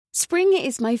Spring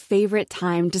is my favorite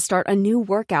time to start a new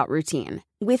workout routine.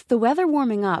 With the weather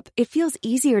warming up, it feels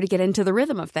easier to get into the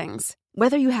rhythm of things.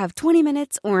 Whether you have 20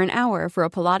 minutes or an hour for a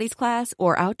Pilates class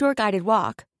or outdoor guided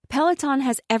walk, Peloton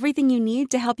has everything you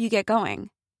need to help you get going.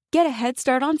 Get a head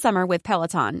start on summer with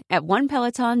Peloton at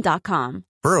onepeloton.com.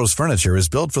 Burrow's furniture is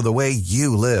built for the way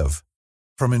you live.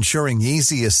 From ensuring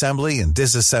easy assembly and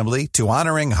disassembly to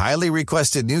honoring highly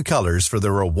requested new colors for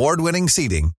their award-winning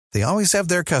seating, they always have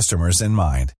their customers in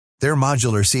mind. Their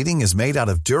modular seating is made out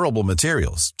of durable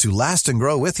materials to last and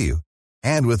grow with you.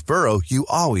 And with Burrow, you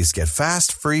always get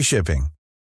fast, free shipping.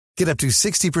 Get up to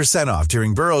 60% off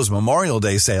during Burrow's Memorial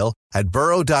Day sale at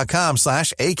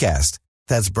burrow.com/ACAST.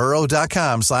 That's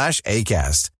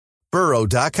burrow.com/ACAST.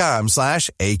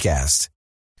 burrow.com/ACAST.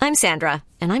 I'm Sandra,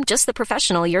 and I'm just the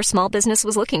professional your small business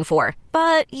was looking for.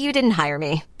 But you didn't hire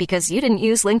me because you didn't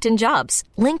use LinkedIn Jobs.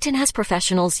 LinkedIn has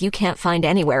professionals you can't find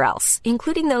anywhere else,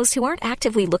 including those who aren't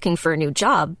actively looking for a new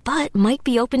job, but might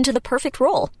be open to the perfect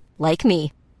role, like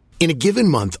me. In a given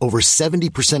month, over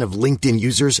 70% of LinkedIn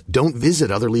users don't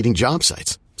visit other leading job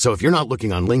sites. So if you're not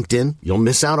looking on LinkedIn, you'll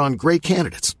miss out on great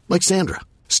candidates like Sandra.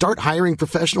 Start hiring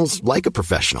professionals like a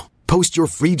professional. Post your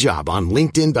free job on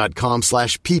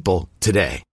linkedin.com/people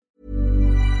today.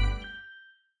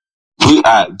 We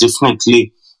are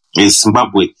definitely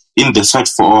Zimbabwe in the fight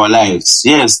for our lives.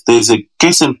 Yes, there's a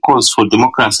case and cause for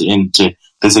democracy, and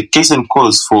there's a case and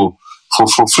cause for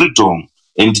freedom,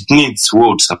 and it needs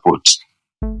world support.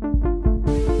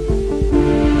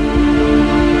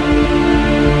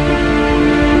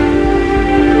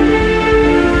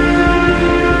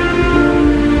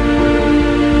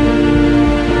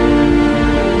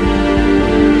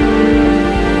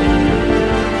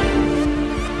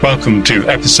 Welcome to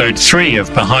episode 3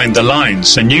 of Behind the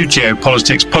Lines, a new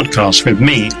geopolitics podcast with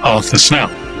me, Arthur Snell.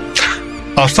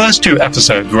 Our first 2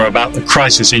 episodes were about the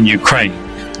crisis in Ukraine,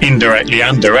 indirectly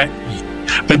and directly.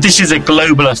 But this is a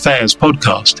global affairs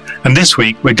podcast, and this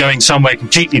week we're going somewhere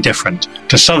completely different,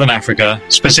 to Southern Africa,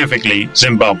 specifically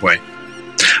Zimbabwe.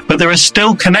 But there are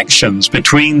still connections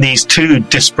between these 2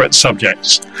 disparate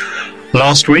subjects.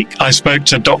 Last week, I spoke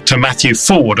to Dr. Matthew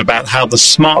Ford about how the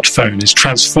smartphone is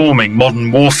transforming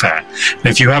modern warfare. And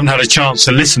if you haven't had a chance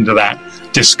to listen to that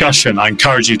discussion, I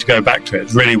encourage you to go back to it.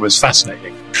 It really was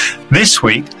fascinating. This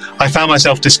week, I found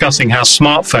myself discussing how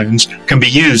smartphones can be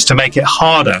used to make it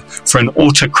harder for an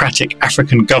autocratic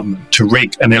African government to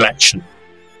rig an election.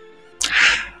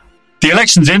 The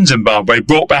elections in Zimbabwe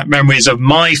brought back memories of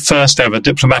my first ever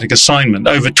diplomatic assignment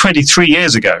over 23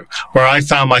 years ago, where I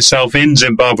found myself in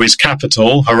Zimbabwe's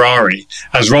capital, Harare,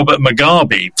 as Robert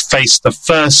Mugabe faced the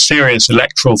first serious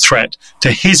electoral threat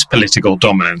to his political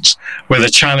dominance, with a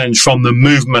challenge from the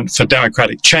Movement for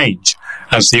Democratic Change,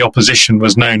 as the opposition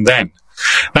was known then.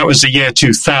 That was the year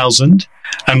 2000,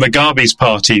 and Mugabe's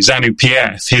party,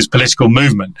 ZANU-PF, his political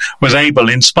movement, was able,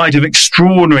 in spite of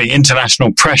extraordinary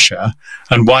international pressure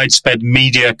and widespread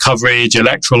media coverage,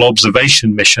 electoral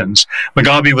observation missions,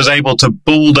 Mugabe was able to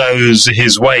bulldoze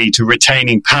his way to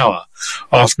retaining power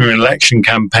after an election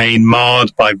campaign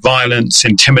marred by violence,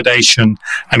 intimidation,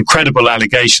 and credible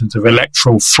allegations of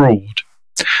electoral fraud.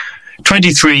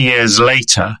 23 years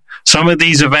later, some of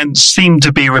these events seem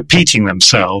to be repeating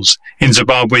themselves in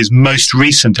Zimbabwe's most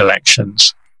recent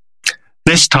elections.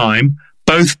 This time,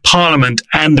 both Parliament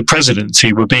and the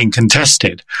presidency were being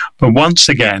contested, but once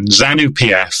again,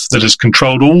 ZANU-PF, that has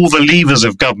controlled all the levers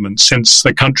of government since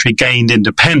the country gained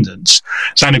independence,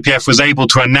 ZANU-PF was able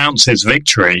to announce its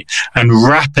victory and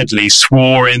rapidly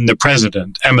swore in the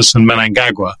president, Emmerson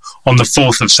Mnangagwa, on the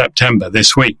 4th of September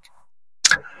this week.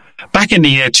 Back in the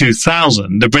year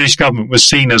 2000, the British government was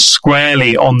seen as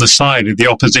squarely on the side of the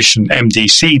opposition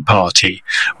MDC party,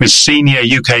 with senior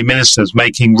UK ministers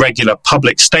making regular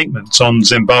public statements on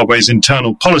Zimbabwe's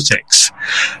internal politics.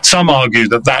 Some argue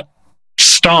that that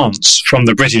stance from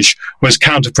the British was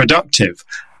counterproductive.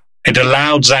 It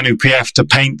allowed ZANU-PF to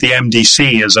paint the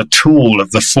MDC as a tool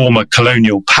of the former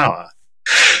colonial power.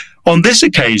 On this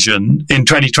occasion, in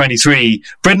 2023,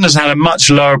 Britain has had a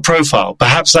much lower profile.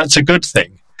 Perhaps that's a good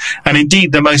thing. And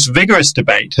indeed, the most vigorous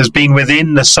debate has been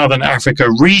within the Southern Africa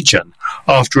region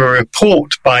after a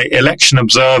report by election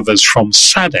observers from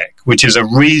SADC, which is a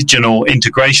regional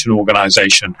integration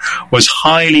organization, was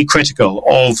highly critical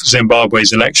of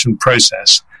Zimbabwe's election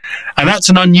process. And that's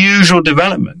an unusual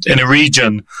development in a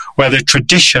region where the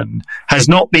tradition has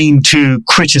not been to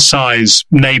criticize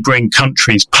neighboring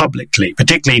countries publicly,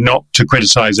 particularly not to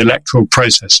criticize electoral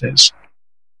processes.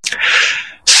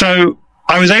 So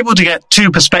I was able to get two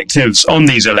perspectives on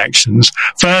these elections.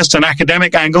 First, an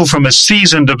academic angle from a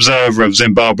seasoned observer of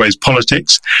Zimbabwe's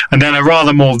politics, and then a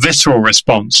rather more visceral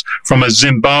response from a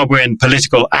Zimbabwean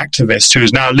political activist who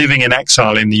is now living in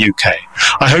exile in the UK.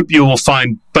 I hope you will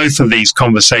find both of these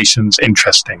conversations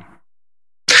interesting.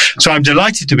 So I'm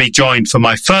delighted to be joined for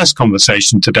my first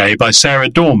conversation today by Sarah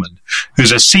Dorman,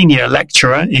 who's a senior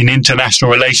lecturer in international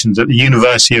relations at the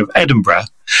University of Edinburgh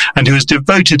and who has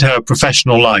devoted her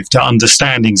professional life to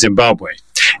understanding Zimbabwe.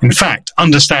 In fact,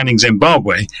 Understanding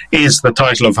Zimbabwe is the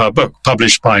title of her book,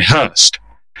 published by Hearst.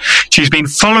 She's been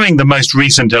following the most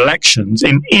recent elections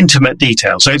in intimate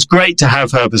detail, so it's great to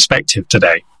have her perspective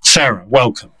today. Sarah,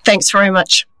 welcome. Thanks very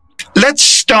much. Let's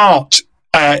start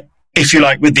if you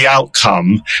like, with the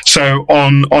outcome. So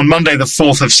on Monday, the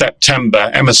 4th of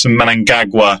September, Emmerson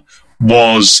Mnangagwa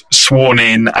was sworn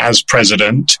in as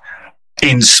president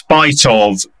in spite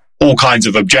of all kinds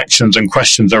of objections and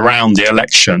questions around the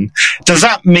election. Does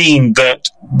that mean that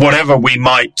whatever we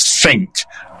might think,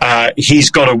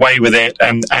 he's got away with it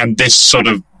and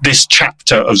this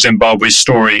chapter of Zimbabwe's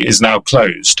story is now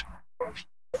closed?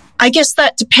 I guess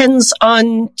that depends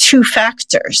on two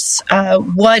factors.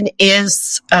 One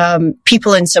is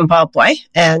people in Zimbabwe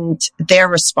and their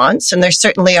response. And there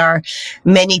certainly are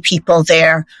many people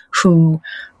there who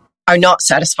are not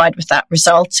satisfied with that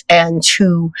result and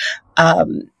who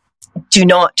do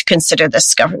not consider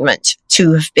this government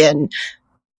to have been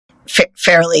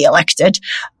fairly elected.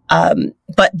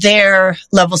 But their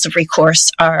levels of recourse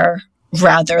are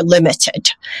rather limited.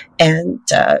 And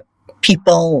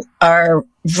people are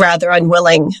rather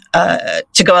unwilling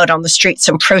to go out on the streets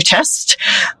and protest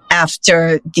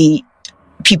after the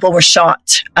people were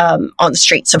shot on the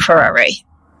streets of Harare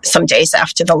some days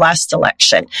after the last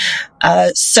election.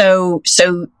 So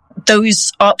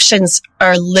those options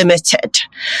are limited.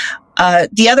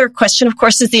 The other question, of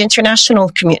course, is the international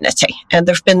community. And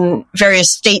there have been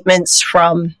various statements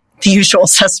from the usual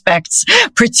suspects,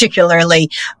 particularly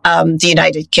the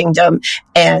United Kingdom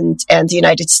and the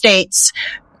United States,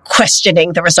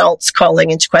 questioning the results, calling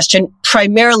into question,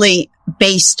 primarily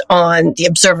based on the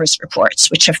observers'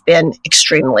 reports, which have been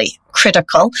extremely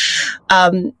critical.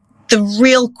 The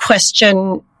real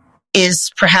question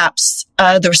is perhaps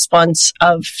the response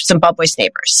of Zimbabwe's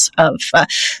neighbors, of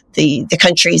the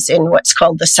countries in what's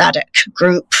called the SADC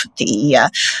group, the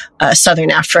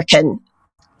Southern African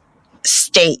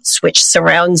states which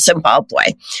surround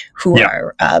Zimbabwe, who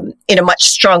are in a much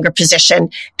stronger position.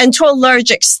 And to a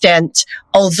large extent,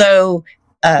 although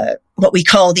what we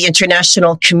call the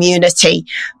international community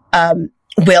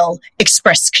will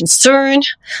express concern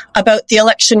about the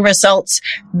election results,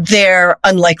 they're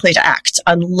unlikely to act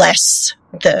unless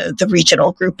the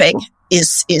regional grouping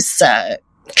is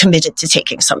committed to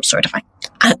taking some sort of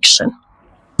action.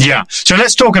 Yeah. So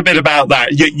let's talk a bit about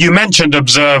that. You mentioned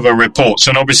observer reports,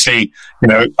 and obviously,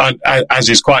 as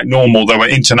is quite normal, there were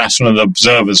international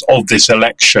observers of this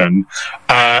election.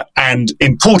 And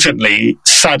importantly,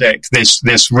 SADC,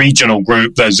 this regional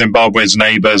group, the Zimbabwe's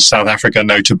neighbors, South Africa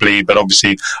notably, but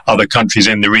obviously other countries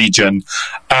in the region,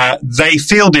 they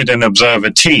fielded an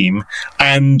observer team,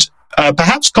 and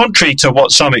perhaps contrary to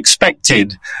what some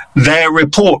expected, their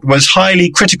report was highly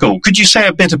critical. Could you say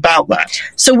a bit about that?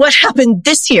 So what happened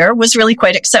this year was really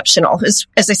quite exceptional.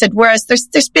 As I said, whereas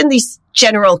there's been these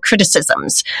general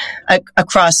criticisms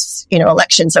across,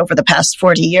 elections over the past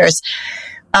 40 years,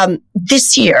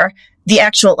 this year, the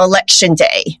actual election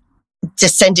day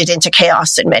descended into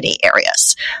chaos in many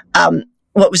areas.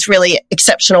 What was really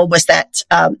exceptional was that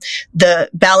the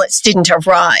ballots didn't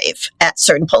arrive at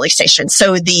certain polling stations.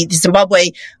 So the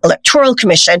Zimbabwe Electoral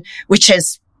Commission, which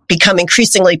has become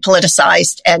increasingly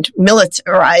politicized and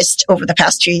militarized over the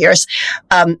past few years,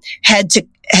 had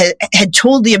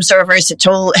told the observers,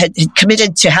 had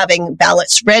committed to having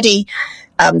ballots ready.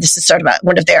 This is sort of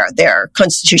one of their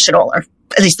constitutional, or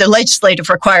at least the legislative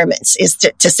requirements, is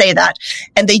to say that.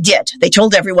 And they did. They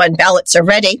told everyone ballots are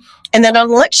ready. And then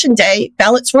on election day,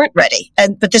 ballots weren't ready.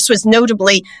 But this was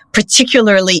notably,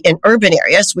 particularly in urban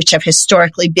areas, which have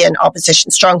historically been opposition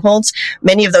strongholds.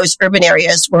 Many of those urban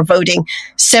areas were voting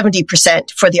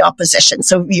 70% for the opposition.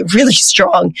 So really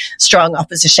strong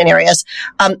opposition areas.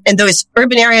 And those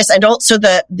urban areas, and also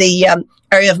the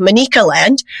area of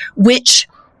Manicaland, which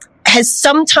has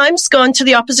sometimes gone to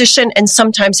the opposition and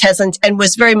sometimes hasn't, and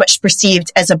was very much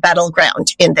perceived as a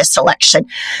battleground in this election.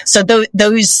 So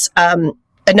those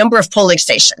a number of polling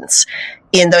stations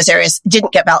in those areas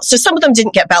didn't get ballots. So some of them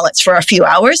didn't get ballots for a few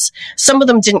hours. Some of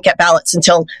them didn't get ballots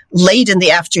until late in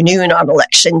the afternoon on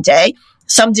election day.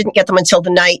 Some didn't get them until the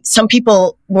night. Some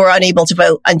people were unable to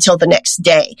vote until the next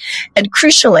day. And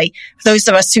crucially, those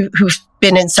of us who've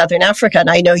been in Southern Africa, and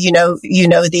I know you know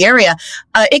the area,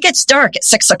 it gets dark at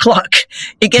 6 o'clock.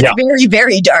 It gets very,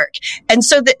 very dark. And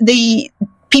so the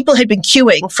people had been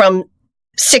queuing from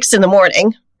 6 in the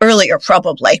morning, earlier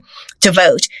probably, to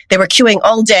vote. They were queuing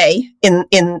all day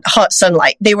in hot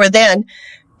sunlight. They were then,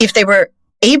 if they were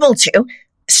able to,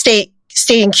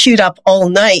 staying queued up all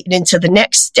night and into the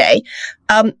next day.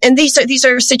 And these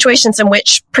are situations in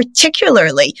which,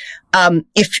 particularly,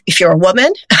 if you're a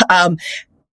woman,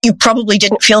 you probably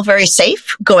didn't feel very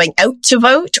safe going out to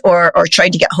vote or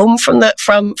trying to get home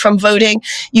from voting.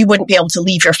 You wouldn't be able to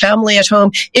leave your family at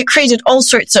home. It created all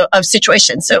sorts of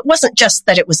situations. So it wasn't just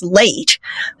that it was late.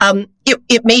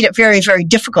 It made it very, very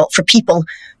difficult for people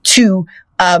to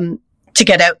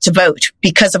get out to vote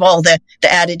because of all the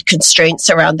added constraints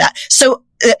around that. So,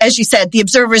 as you said, the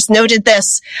observers noted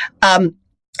this,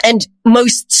 and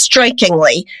most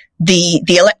strikingly, the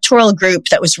electoral group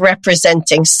that was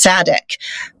representing SADC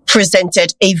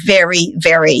presented a very,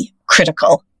 very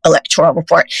critical electoral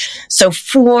report. So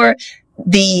for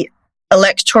the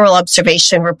electoral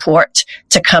observation report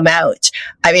to come out,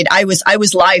 I mean, I was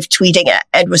live tweeting it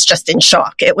and was just in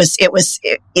shock. It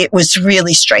was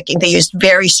really striking. They used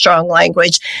very strong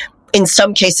language. In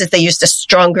some cases, they used a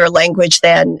stronger language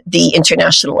than the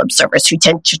international observers, who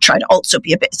tend to try to also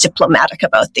be a bit diplomatic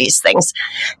about these things.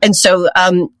 And so,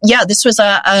 this was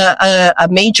a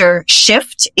major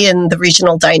shift in the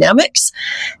regional dynamics.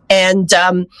 And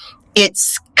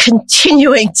it's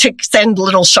continuing to send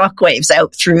little shockwaves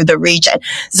out through the region.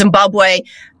 Zimbabwe,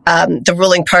 the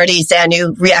ruling party,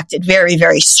 ZANU, reacted very,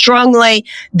 very strongly.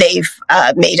 They've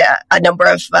made a number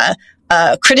of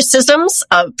criticisms,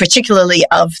 particularly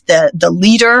of the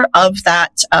leader of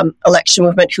that election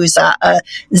movement, who's a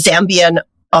Zambian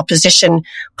opposition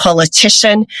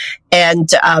politician. And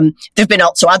there have been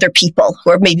also other people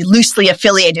who are maybe loosely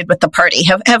affiliated with the party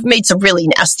have made some really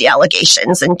nasty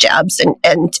allegations and jabs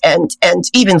and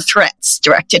even threats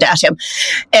directed at him.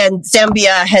 And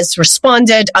Zambia has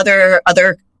responded.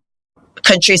 Other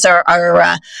countries are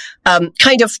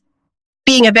kind of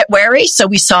being a bit wary. So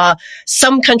we saw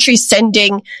some countries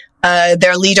sending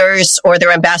their leaders or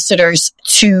their ambassadors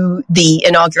to the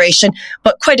inauguration,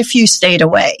 but quite a few stayed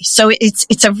away. So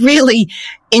it's a really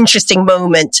interesting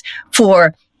moment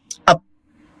for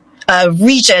a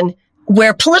region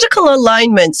where political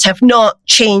alignments have not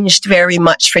changed very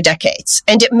much for decades.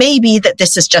 And it may be that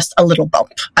this is just a little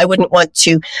bump. I wouldn't want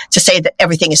to say that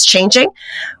everything is changing,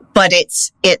 but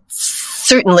it's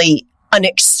certainly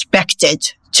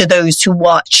unexpected to those who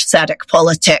watch SADC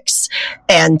politics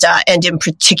and in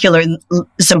particular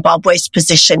Zimbabwe's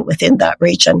position within that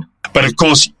region. But of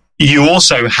course, you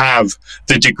also have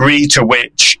the degree to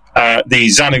which the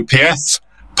ZANU-PF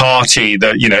party,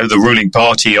 the ruling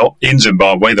party in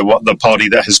Zimbabwe, the party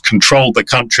that has controlled the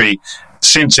country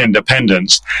since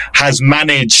independence, has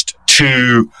managed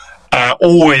to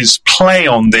always play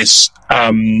on this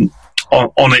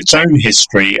on its own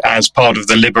history as part of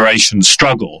the liberation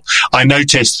struggle. I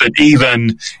noticed that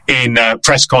even in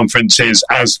press conferences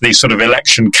as the sort of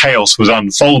election chaos was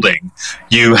unfolding,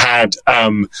 you had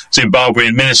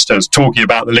Zimbabwean ministers talking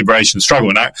about the liberation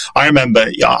struggle. Now, I remember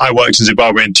I worked in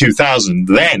Zimbabwe in 2000.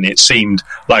 Then it seemed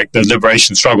like the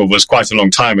liberation struggle was quite a long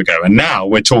time ago. And now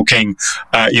we're talking,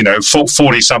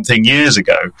 40-something years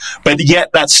ago. But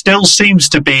yet that still seems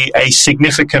to be a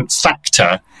significant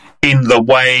factor in the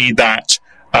way that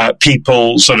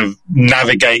people sort of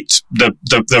navigate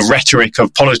the rhetoric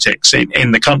of politics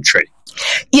in the country.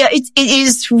 Yeah, it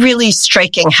is really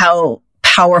striking how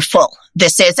powerful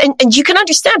this is. And you can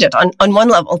understand it on one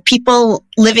level. People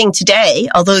living today,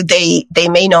 although they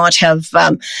may not have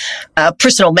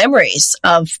personal memories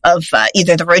of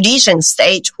either the Rhodesian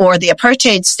state or the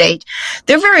apartheid state,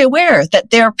 they're very aware that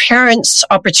their parents'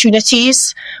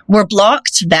 opportunities were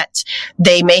blocked, that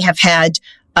they may have had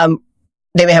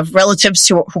they may have relatives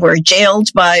who were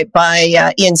jailed by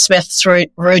Ian Smith's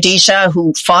Rhodesia,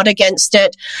 who fought against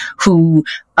it, who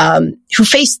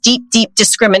faced deep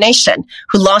discrimination,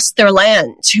 who lost their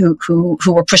land, who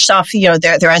were pushed off,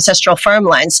 their ancestral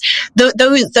farmlands.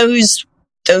 Those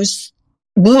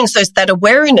wounds, that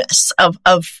awareness of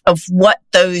what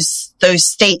those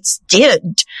states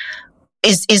did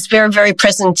is very, very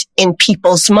present in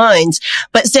people's minds.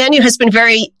 But ZANU has been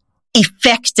very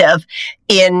effective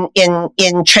in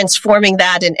transforming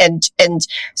that and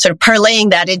sort of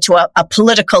parlaying that into a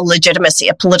political legitimacy,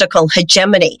 a political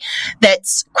hegemony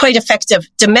that's quite effective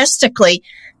domestically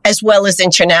as well as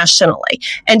internationally.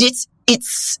 And it's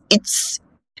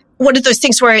one of those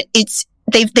things where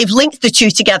they've linked the two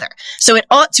together. So it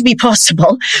ought to be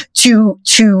possible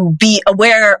to be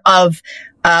aware of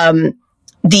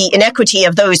the inequity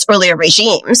of those earlier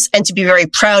regimes and to be very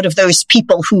proud of those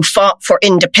people who fought for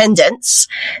independence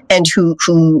and who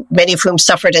many of whom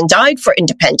suffered and died for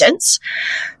independence,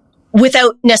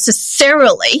 without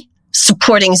necessarily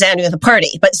supporting ZANU the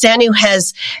party. But ZANU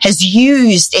has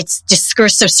used its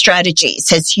discursive strategies,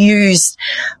 has used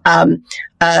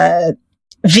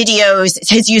videos, it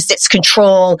has used its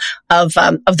control of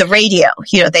the radio.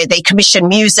 You know, they commission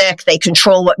music, they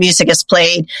control what music is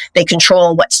played, they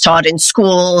control what's taught in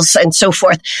schools and so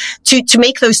forth, to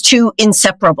make those two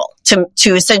inseparable,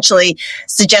 to essentially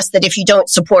suggest that if you don't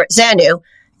support ZANU,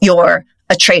 you're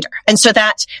a traitor. And so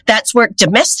that's worked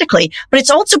domestically, but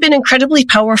it's also been incredibly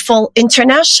powerful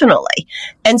internationally.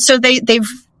 And so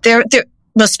they're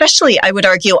especially, I would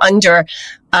argue, under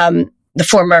the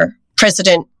former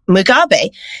President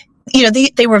Mugabe, you know,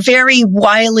 they were very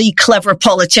wily, clever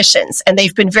politicians, and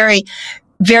they've been very,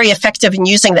 very effective in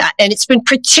using that. And it's been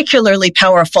particularly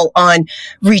powerful on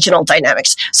regional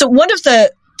dynamics. So one of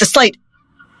the slight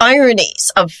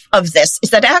ironies of this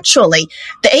is that actually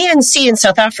the ANC in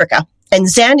South Africa and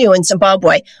ZANU in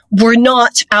Zimbabwe were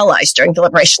not allies during the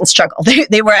liberation struggle.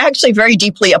 They were actually very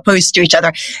deeply opposed to each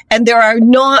other. And there are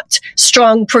not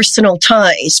strong personal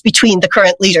ties between the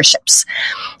current leaderships.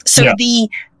 So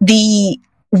the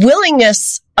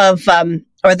willingness of,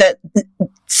 or the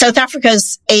South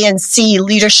Africa's ANC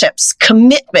leadership's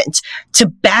commitment to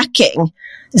backing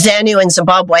ZANU and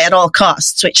Zimbabwe at all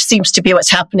costs, which seems to be what's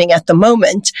happening at the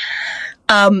moment,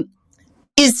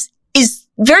 is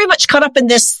very much caught up in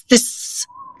this,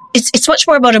 it's much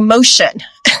more about emotion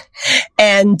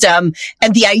and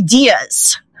the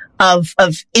ideas of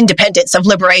independence, of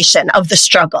liberation, of the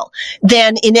struggle,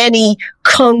 than in any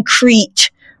concrete,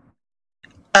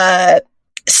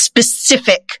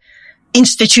 specific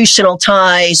institutional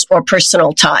ties or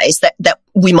personal ties that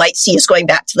we might see as going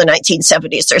back to the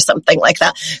 1970s or something like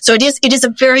that. So it is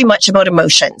very much about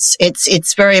emotions.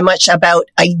 It's very much about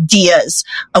ideas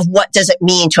of what does it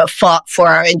mean to have fought for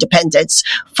our independence,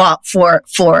 fought for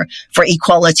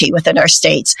equality within our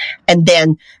states, and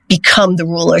then become the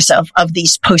rulers of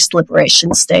these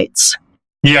post-liberation states.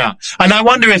 Yeah. And I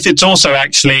wonder if it's also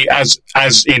actually, as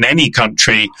in any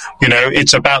country, you know,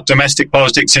 it's about domestic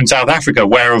politics in South Africa,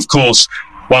 where, of course,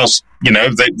 whilst, you know,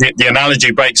 the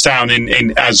analogy breaks down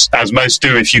in as most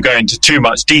do if you go into too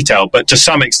much detail, but to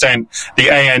some extent, the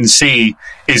ANC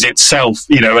is itself,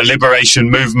 you know, a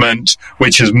liberation movement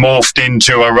which has morphed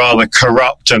into a rather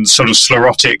corrupt and sort of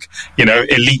sclerotic, you know,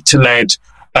 elite-led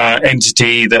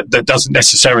entity that doesn't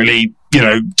necessarily, you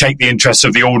know, take the interests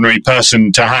of the ordinary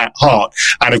person to heart.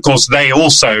 And of course, they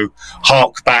also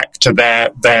hark back to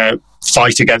their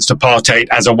fight against apartheid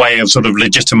as a way of sort of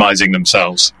legitimizing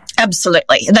themselves.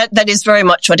 Absolutely. That is very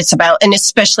much what it's about. And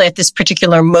especially at this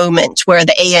particular moment where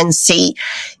the ANC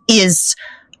is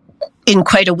in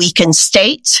quite a weakened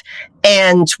state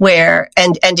and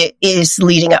it is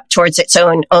leading up towards its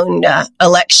own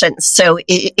elections. So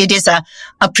it is a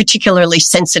particularly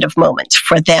sensitive moment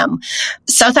for them.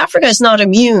 South Africa is not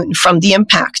immune from the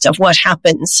impact of what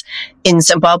happens in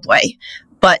Zimbabwe,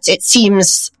 but it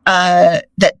seems that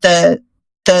the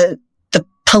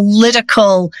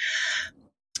political,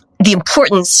 the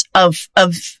importance of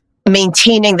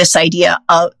maintaining this idea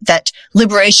of that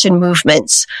liberation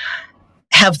movements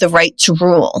have the right to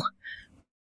rule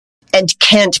and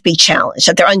can't be challenged,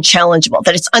 that they're unchallengeable,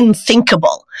 that it's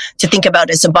unthinkable to think about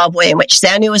a Zimbabwe in which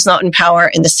ZANU is not in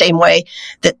power in the same way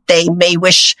that they may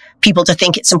wish people to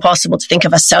think it's impossible to think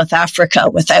of a South Africa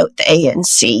without the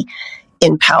ANC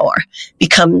in power,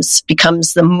 becomes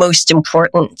the most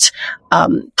important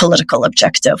political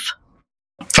objective.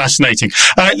 Fascinating.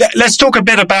 Let's talk a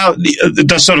bit about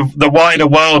the sort of the wider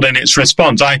world and its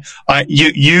response.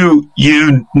 You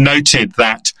noted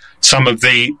that some of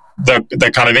the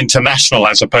kind of international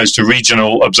as opposed to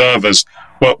regional observers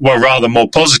were rather more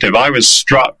positive. I was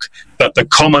struck that the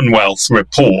Commonwealth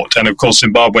report, and of course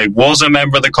Zimbabwe was a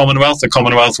member of the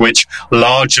Commonwealth which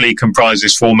largely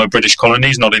comprises former British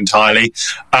colonies, not entirely.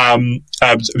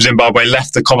 Zimbabwe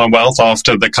left the Commonwealth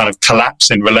after the kind of collapse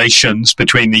in relations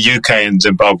between the UK and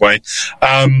Zimbabwe.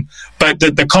 But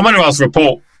the Commonwealth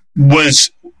report was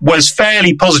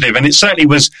fairly positive, and it certainly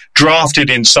was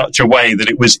drafted in such a way that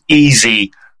it was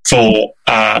easy for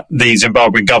the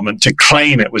Zimbabwean government to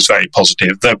claim it was very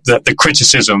positive. The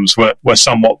criticisms were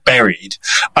somewhat buried.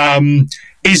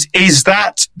 Does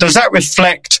that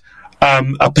reflect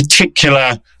a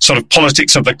particular sort of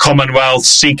politics of the Commonwealth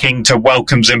seeking to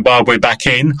welcome Zimbabwe back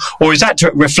in, or is that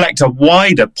to reflect a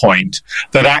wider point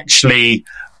that actually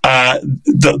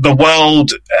the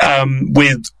world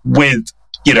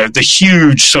with the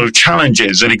huge sort of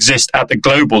challenges that exist at the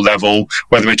global level,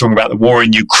 whether we're talking about the war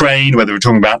in Ukraine, whether we're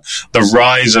talking about the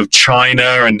rise of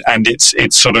China and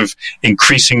its sort of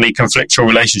increasingly conflictual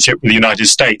relationship with the United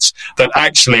States, that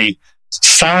actually,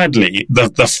 sadly,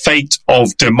 the fate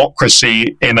of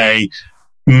democracy in a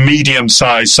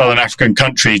medium-sized Southern African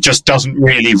country just doesn't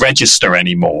really register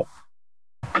anymore.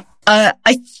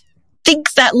 I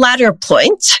think that latter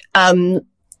point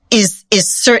is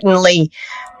certainly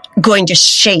going to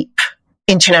shape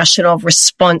international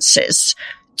responses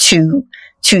to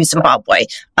Zimbabwe.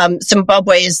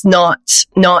 Zimbabwe is not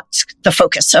the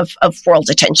focus of world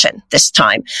attention this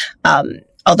time.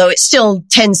 Although it still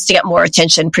tends to get more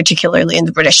attention, particularly in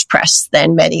the British press,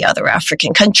 than many other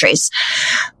African countries.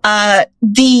 I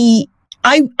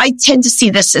tend to see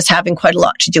this as having quite a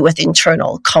lot to do with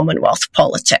internal Commonwealth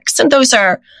politics. And those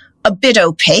are a bit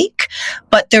opaque,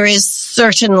 but there is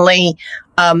certainly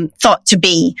thought to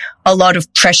be a lot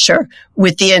of pressure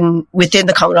within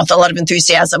the Commonwealth, a lot of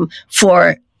enthusiasm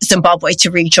for Zimbabwe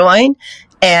to rejoin.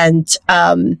 And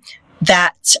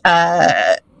that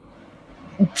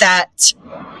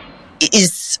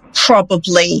is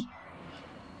probably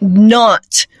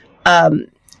not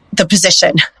the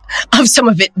position of some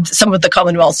of the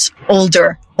Commonwealth's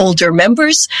older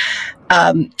members.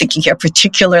 Thinking here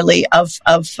particularly of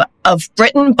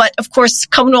Britain, but of course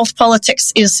Commonwealth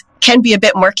politics can be a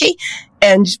bit murky,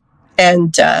 and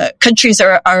countries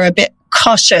are a bit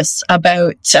cautious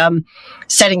about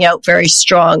setting out very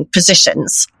strong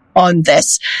positions on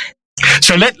this.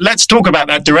 So let's talk about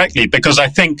that directly, because I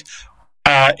think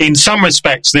in some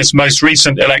respects this most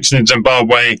recent election in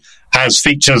Zimbabwe has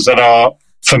features that are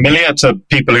familiar to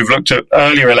people who've looked at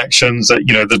earlier elections, that,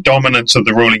 the dominance of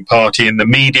the ruling party in the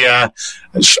media,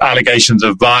 allegations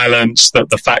of violence, that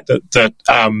the fact that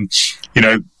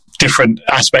different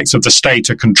aspects of the state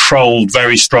are controlled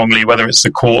very strongly, whether it's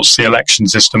the courts, the election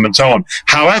system, and so on.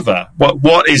 However,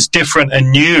 what is different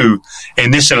and new in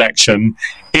this election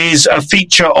is a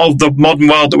feature of the modern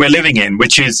world that we're living in,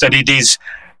 which is that it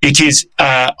is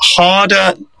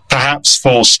harder, perhaps,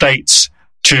 for states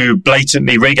to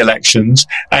blatantly rig elections,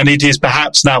 and it is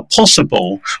perhaps now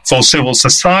possible for civil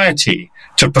society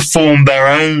to perform their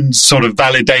own sort of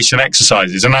validation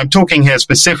exercises. And I'm talking here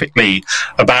specifically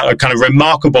about a kind of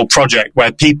remarkable project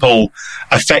where people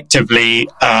effectively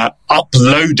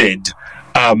uploaded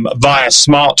via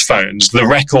smartphones the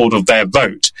record of their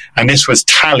vote, and this was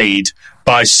tallied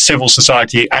by civil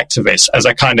society activists as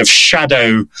a kind of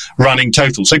shadow running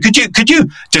total. So could you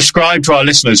describe to our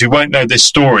listeners who won't know this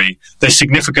story the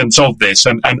significance of this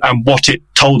and what it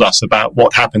told us about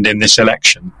what happened in this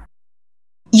election?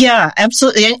 Yeah,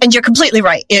 absolutely. And you're completely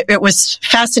right. It was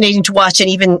fascinating to watch and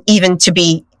even to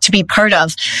be part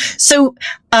of. So,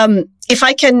 if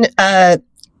I can,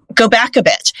 go back a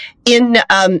bit, in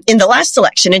the last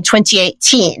election in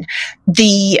 2018,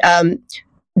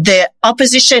 the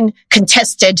opposition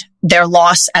contested their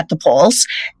loss at the polls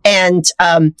and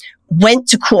went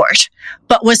to court,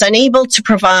 but was unable to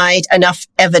provide enough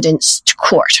evidence to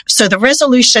court. So the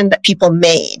resolution that people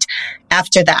made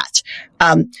after that,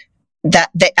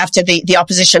 after the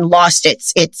opposition lost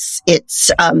its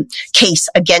case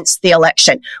against the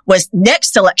election, was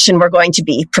next election we're going to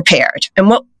be prepared. And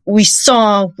what we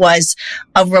saw was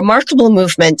a remarkable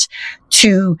movement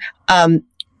to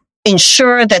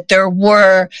ensure that there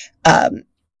were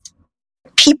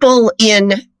people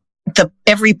in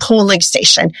every polling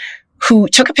station who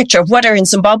took a picture of what are in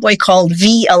Zimbabwe called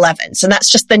V11s, and that's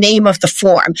just the name of the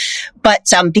form.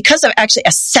 But because of actually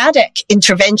a SADC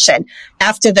intervention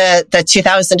after the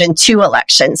 2002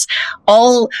 elections,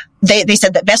 they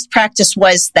said that best practice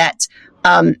was that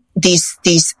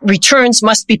these returns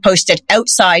must be posted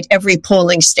outside every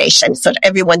polling station so that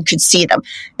everyone could see them.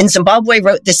 And Zimbabwe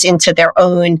wrote this into their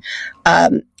own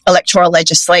electoral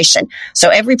legislation. So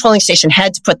every polling station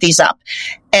had to put these up.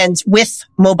 And with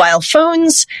mobile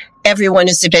phones, everyone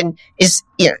in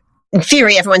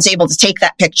theory, everyone's able to take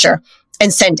that picture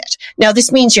and send it. Now,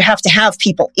 this means you have to have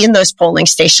people in those polling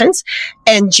stations,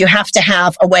 and you have to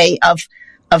have a way of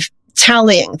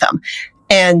tallying them.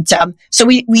 And so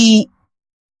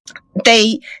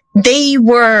they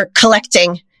were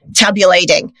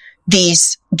tabulating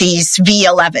these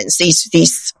V11s,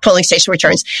 these polling station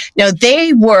returns. Now,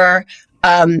 they were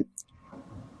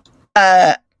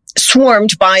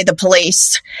swarmed by the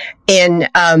police in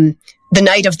the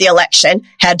night of the election,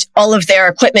 had all of their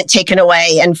equipment taken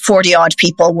away, and 40-odd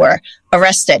people were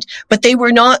arrested. But they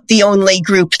were not the only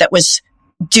group that was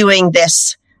doing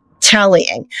this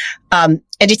tallying. And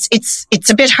it's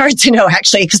a bit hard to know,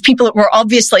 actually, because people were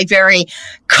obviously very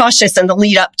cautious in the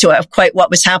lead up to it of quite what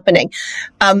was happening.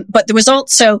 But there was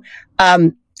also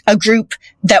a group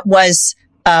that was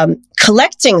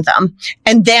collecting them.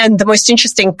 And then the most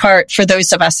interesting part for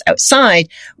those of us outside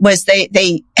was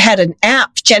they had an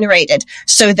app generated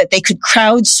so that they could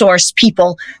crowdsource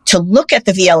people to look at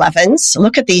the V11s,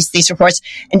 look at these reports,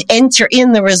 and enter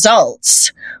in the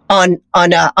results on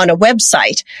a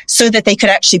website so that they could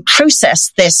actually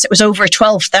process this. It was over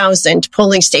 12,000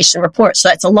 polling station reports. So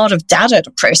that's a lot of data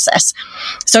to process.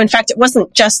 So in fact, it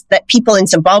wasn't just that people in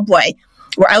Zimbabwe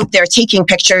were out there taking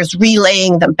pictures,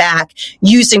 relaying them back,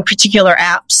 using particular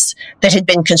apps that had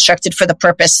been constructed for the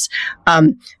purpose,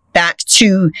 back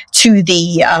to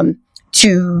the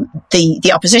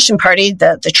opposition party,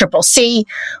 the Triple C,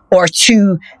 or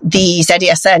to the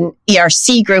ZESN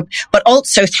ERC group, but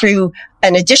also through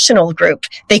an additional group.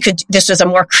 This was a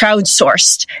more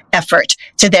crowdsourced effort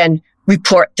to then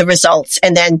report the results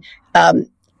and then,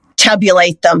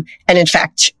 tabulate them and in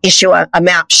fact issue a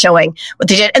map showing what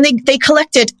they did. And they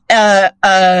collected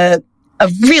a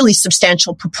really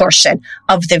substantial proportion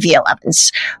of the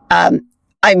V11s.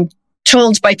 I'm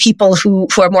told by people who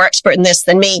are more expert in this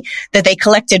than me that they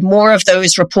collected more of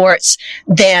those reports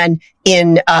than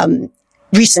in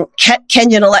recent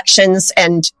Kenyan elections,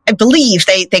 and I believe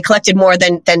they collected more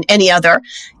than any other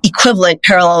equivalent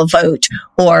parallel vote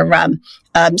or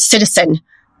citizen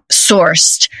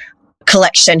sourced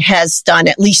collection has done,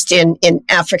 at least in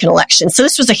African elections. So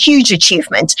this was a huge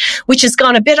achievement, which has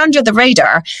gone a bit under the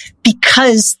radar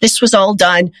because this was all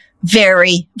done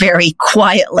very, very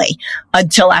quietly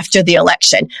until after the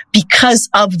election because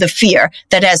of the fear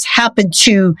that has happened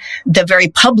to the very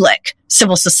public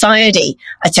civil society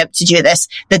attempt to do this,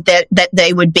 that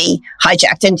they would be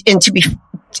hijacked. And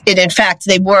in fact,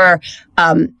 they were,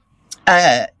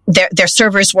 their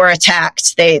servers were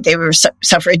attacked. They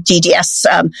suffered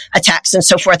DDoS attacks and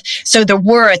so forth. So there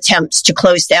were attempts to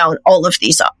close down all of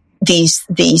these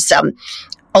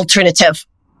alternative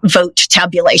vote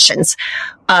tabulations.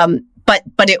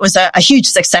 But it was a huge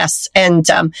success, and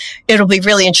it'll be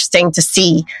really interesting to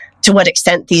see to what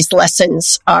extent these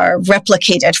lessons are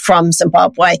replicated from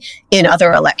Zimbabwe in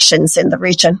other elections in the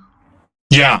region.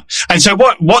 Yeah. And so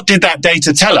what did that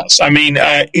data tell us? I mean,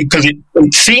 because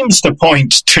it seems to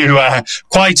point to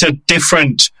quite a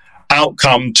different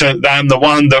outcome than the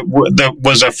one that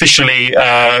was officially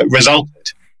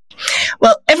resulted.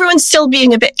 Well, everyone's still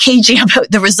being a bit cagey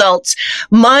about the results.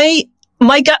 My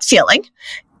gut feeling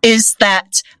is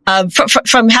that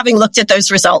from having looked at those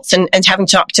results and having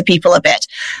talked to people a bit,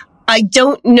 I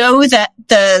don't know that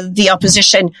the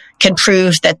opposition can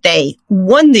prove that they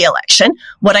won the election.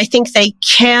 What I think they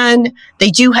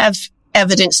do have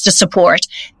evidence to support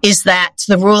is that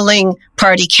the ruling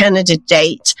party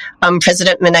candidate,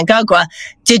 President Mnangagwa,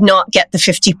 did not get the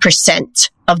 50%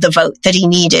 of the vote that he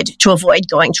needed to avoid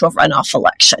going to a runoff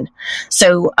election.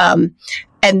 So,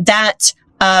 and that's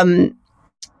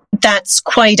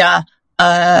quite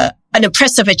an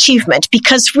impressive achievement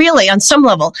because really, on some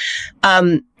level,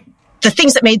 the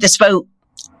things that made this vote,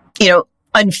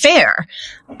 unfair,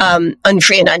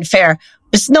 unfree and unfair,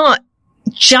 was not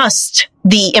just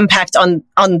the impact on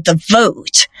the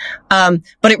vote,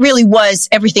 but it really was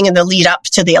everything in the lead up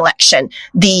to the election.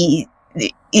 The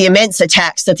immense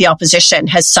attacks that the opposition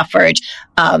has suffered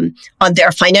on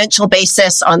their financial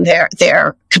basis, on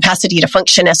their capacity to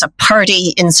function as a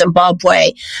party in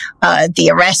Zimbabwe,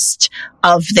 the arrest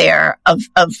of their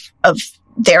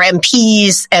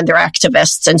MPs and their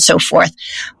activists and so forth.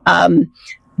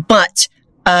 But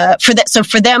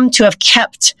for them to have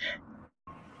kept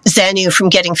ZANU from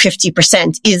getting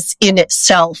 50% is in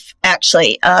itself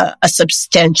actually a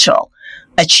substantial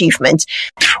achievement.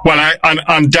 Well,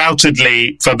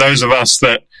 undoubtedly, for those of us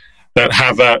that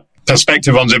have a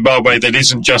perspective on Zimbabwe that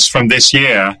isn't just from this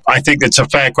year, I think it's a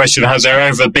fair question. Has there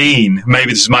ever been,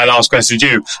 maybe this is my last question to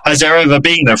you, has there ever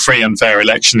been a free and fair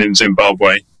election in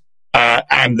Zimbabwe?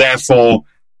 And therefore,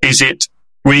 is it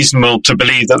reasonable to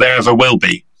believe that there ever will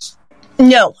be?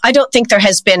 No, I don't think there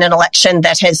has been an election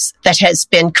that has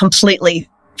been completely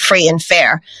free and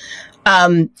fair.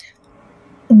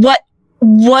 What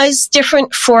was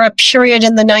different for a period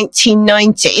in the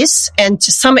 1990s and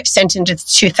to some extent into the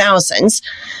 2000s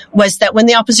was that when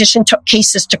the opposition took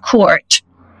cases to court,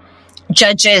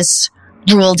 judges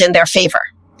ruled in their favor.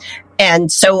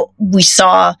 And so we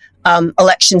saw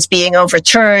elections being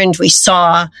overturned. We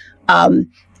saw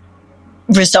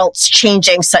results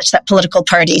changing such that political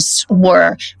parties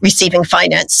were receiving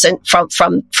finance from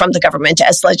the government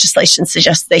as legislation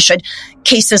suggests they should.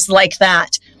 Cases like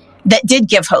that that did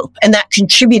give hope, and that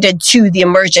contributed to the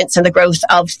emergence and the growth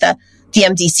of the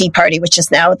MDC party, which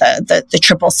is now the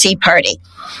Triple C party.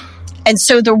 And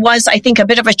so there was, I think, a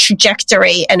bit of a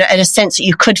trajectory and a sense that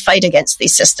you could fight against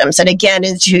these systems. And again,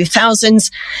 in the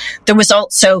 2000s, there was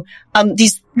also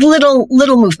these little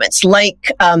movements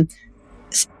like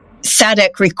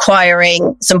SADC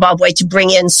requiring Zimbabwe to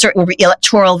bring in certain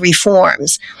electoral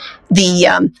reforms,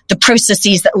 the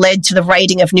processes that led to the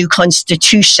writing of new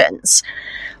constitutions,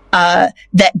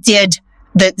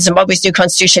 the Zimbabwe's new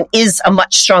constitution is a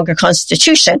much stronger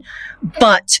constitution,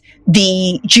 but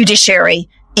the judiciary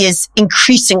is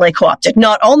increasingly co-opted.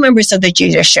 Not all members of the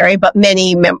judiciary, but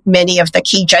many of the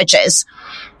key judges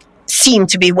seem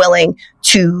to be willing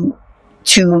to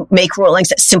make rulings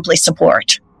that simply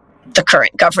support the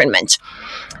current government.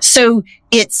 So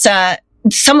it's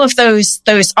some of those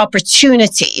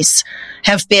opportunities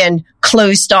have been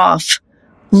closed off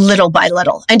little by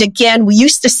little. And again, we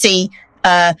used to see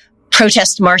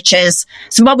protest marches.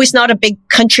 Zimbabwe's not a big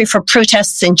country for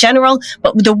protests in general,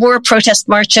 but there were protest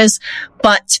marches.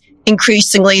 But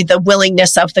increasingly, the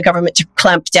willingness of the government to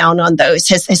clamp down on those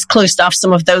has closed off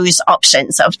some of those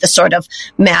options of the sort of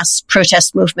mass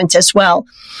protest movement as well.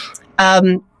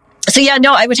 So yeah,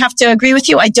 no, I would have to agree with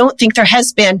you. I don't think there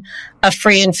has been a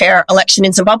free and fair election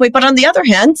in Zimbabwe. But on the other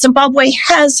hand, Zimbabwe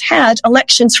has had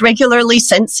elections regularly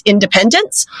since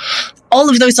independence. All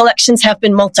of those elections have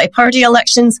been multi-party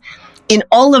elections. In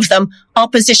all of them,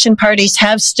 opposition parties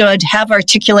have stood, have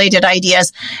articulated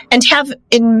ideas, and have,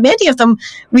 in many of them,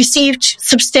 received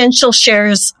substantial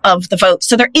shares of the vote.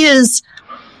 So there is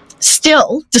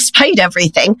still, despite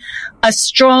everything, a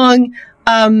strong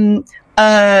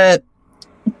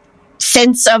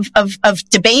sense of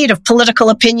debate, of political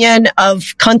opinion, of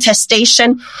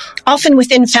contestation, often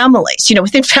within families,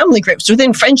 within family groups,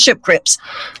 within friendship groups.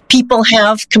 People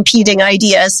have competing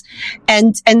ideas,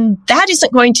 and that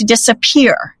isn't going to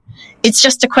disappear. It's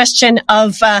just a question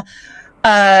of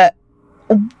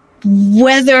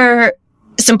whether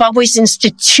Zimbabwe's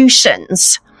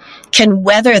institutions can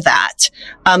weather that,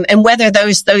 and whether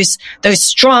those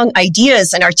strong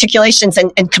ideas and articulations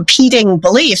and competing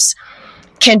beliefs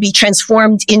can be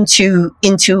transformed into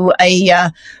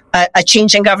a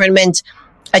change in government,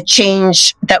 a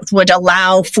change that would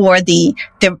allow for the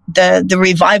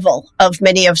revival of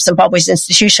many of Zimbabwe's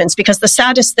institutions. Because the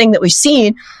saddest thing that we've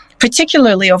seen,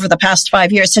 particularly over the past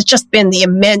 5 years, has just been the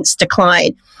immense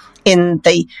decline in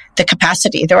the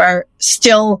capacity. There are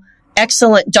still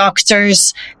excellent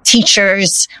doctors,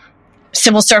 teachers,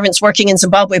 civil servants working in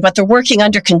Zimbabwe, but they're working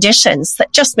under conditions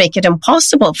that just make it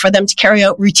impossible for them to carry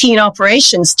out routine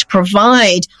operations, to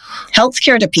provide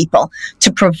healthcare to people,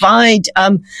 to provide,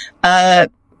 a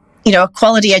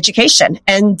quality education.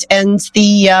 And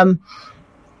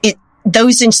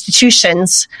those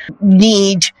institutions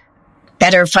need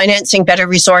better financing, better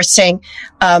resourcing,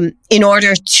 in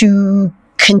order to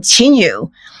continue.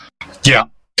 Yeah.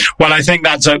 Well, I think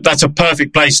that's a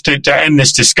perfect place to end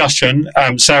this discussion.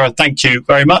 Sarah, thank you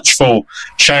very much for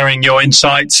sharing your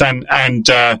insights and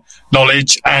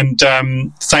knowledge, and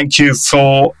thank you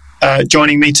for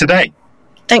joining me today.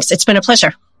 Thanks. It's been a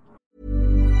pleasure.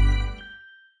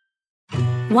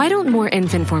 Why don't more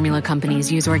infant formula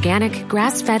companies use organic,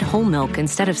 grass-fed whole milk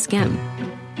instead of skim?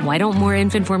 Why don't more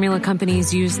infant formula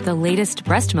companies use the latest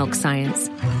breast milk science?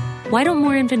 Why don't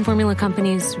more infant formula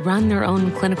companies run their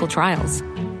own clinical trials?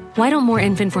 Why don't more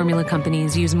infant formula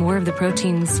companies use more of the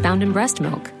proteins found in breast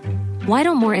milk? Why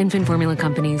don't more infant formula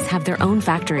companies have their own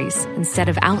factories instead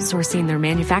of outsourcing their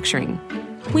manufacturing?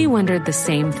 We wondered the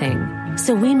same thing.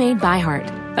 So we made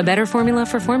ByHeart, a better formula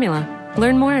for formula.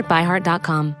 Learn more at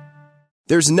byheart.com.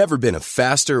 There's never been a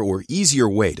faster or easier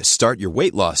way to start your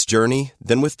weight loss journey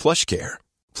than with PlushCare.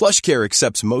 PlushCare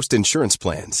accepts most insurance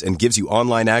plans and gives you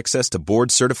online access to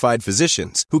board-certified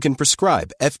physicians who can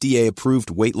prescribe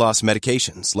FDA-approved weight loss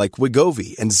medications like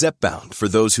Wegovy and Zepbound for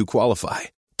those who qualify.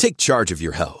 Take charge of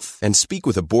your health and speak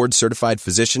with a board-certified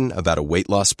physician about a weight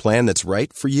loss plan that's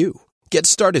right for you. Get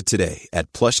started today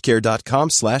at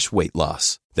plushcare.com/weight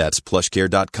loss. That's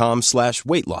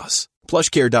plushcare.com/weight loss.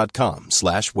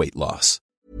 plushcare.com/weight loss.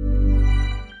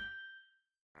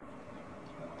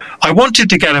 I wanted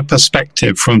to get a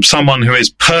perspective from someone who is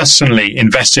personally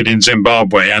invested in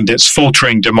Zimbabwe and its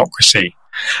faltering democracy.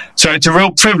 So it's a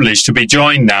real privilege to be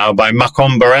joined now by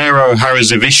Makomborero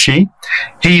Harazivishi.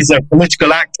 He's a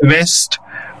political activist.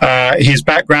 His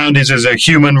background is as a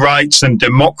human rights and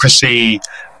democracy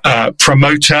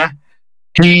promoter.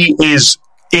 He is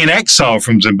in exile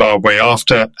from Zimbabwe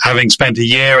after having spent a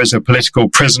year as a political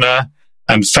prisoner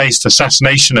and faced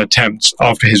assassination attempts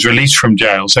after his release from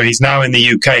jail. So he's now in the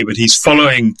UK, but he's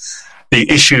following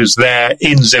issues there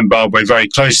in Zimbabwe very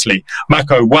closely.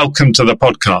 Mako, welcome to the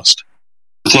podcast.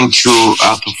 Thank you,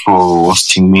 Arthur, for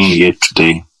hosting me here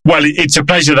today. Well, it's a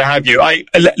pleasure to have you.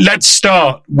 Let's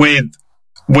start with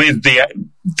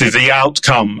the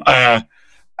outcome.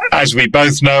 As we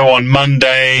both know, on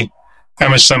Monday,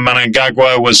 Emerson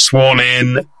Mnangagwa was sworn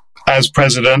in as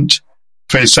president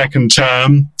for his second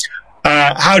term.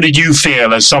 How did you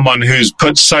feel as someone who's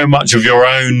put so much of your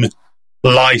own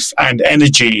life and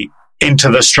energy into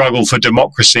the struggle for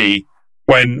democracy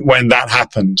when that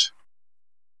happened?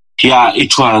 Yeah,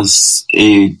 it was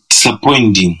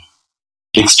disappointing,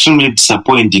 extremely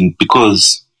disappointing,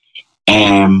 because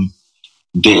the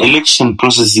election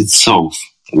process itself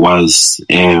was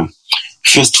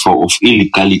festival of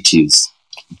illegalities.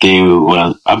 There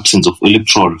were absence of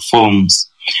electoral reforms.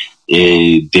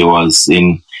 There was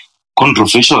a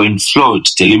controversial and flawed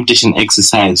delimitation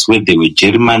exercise where they were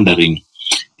gerrymandering,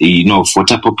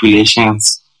 voter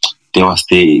populations. There was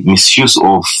the misuse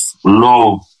of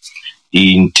law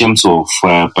in terms of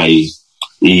by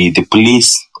the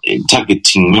police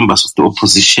targeting members of the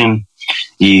opposition.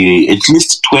 At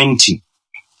least 20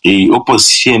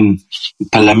 opposition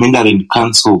parliamentary and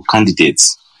council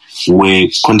candidates were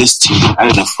contesting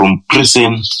either from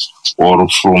prison or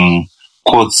from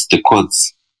the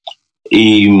courts.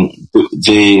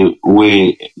 There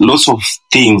were lots of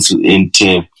things and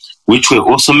which were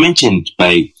also mentioned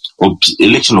by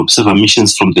election observer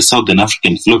missions from the Southern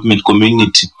African Development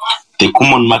Community, the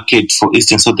Common Market for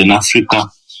Eastern Southern Africa,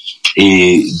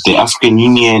 the African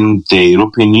Union, the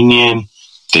European Union,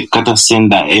 the Carter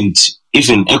Center, and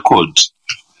even echoed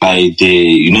by the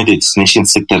United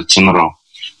Nations Secretary General.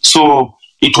 So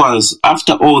it was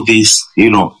after all this,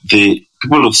 the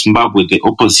people of Zimbabwe, the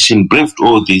opposition, braved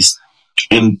all this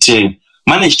and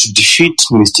managed to defeat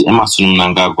Mr. Emerson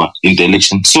Mnangagwa in the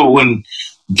election. So when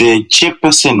the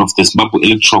chairperson of the Zimbabwe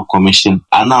Electoral Commission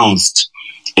announced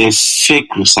a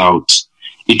fake result,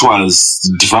 it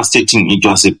was devastating. It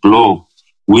was a blow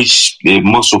which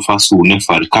most of us will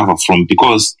never recover from,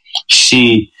 because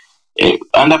she,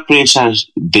 under pressure,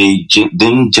 they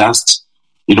then just,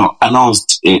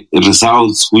 announced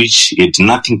results which had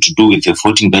nothing to do with the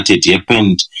voting that had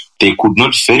happened. They could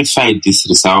not verify this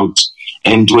result.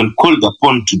 And when called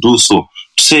upon to do so,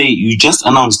 to say you just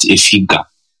announced a figure,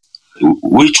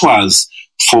 which was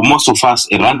for most of us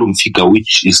a random figure,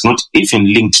 which is not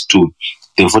even linked to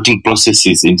the voting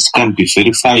processes and can't be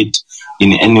verified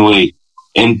in any way.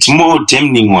 And more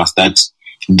damning was that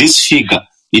this figure,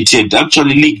 it had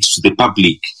actually leaked to the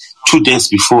public 2 days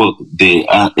before the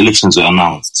elections were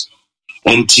announced.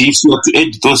 And if you were to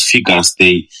add those figures,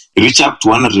 they reach up to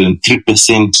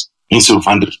 103% instead of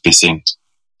 100%.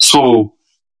 So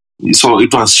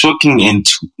it was shocking, and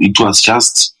it was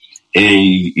just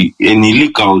an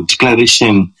illegal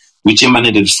declaration which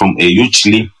emanated from a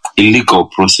hugely illegal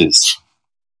process.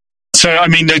 So, I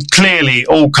mean, there are clearly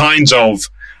all kinds of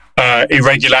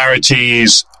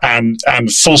irregularities and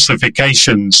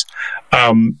falsifications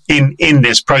in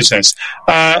this process.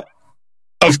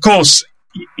 Of course,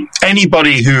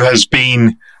 anybody who has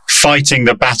been fighting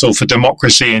the battle for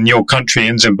democracy in your country,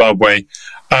 in Zimbabwe,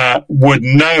 would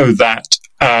know that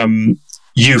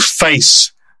you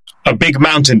face a big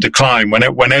mountain to climb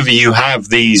whenever you have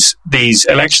these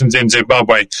elections in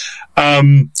Zimbabwe.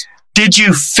 Did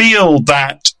you feel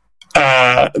that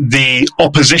the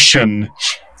opposition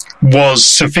was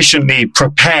sufficiently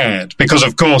prepared? Because,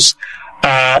 of course,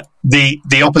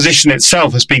 the opposition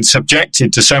itself has been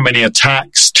subjected to so many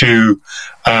attacks, to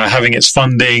having its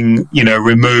funding,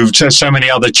 removed, so many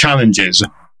other challenges.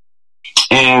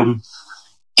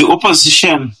 The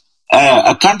opposition,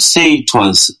 I can't say it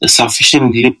was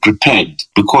sufficiently prepared,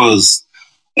 because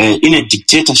in a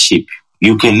dictatorship,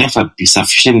 you can never be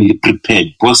sufficiently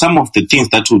prepared. For some of the things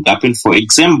that would happen, for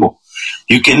example,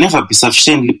 you can never be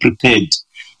sufficiently prepared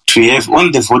to have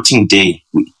on the voting day.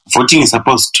 Voting is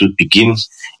supposed to begin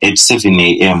at 7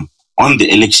 a.m. on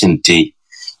the election day.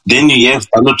 Then you have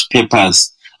ballot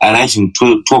papers arriving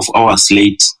 12 hours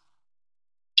late.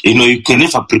 You can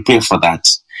never prepare for that.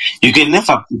 You can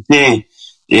never prepare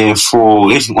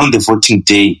for having on the voting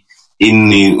day in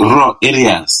rural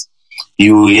areas.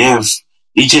 You have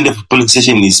each and every polling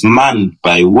station is manned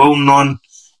by well-known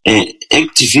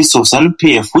activists of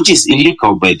ZANU-PF, which is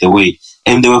illegal, by the way.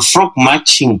 And they were frog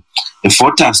marching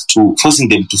voters, forcing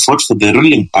them to vote for the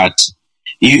ruling party.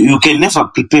 You can never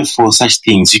prepare for such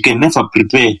things. You can never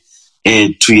prepare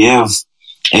to have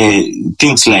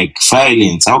things like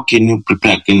violence. How can you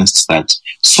prepare against that?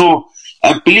 So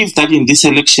I believe that in this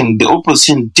election, the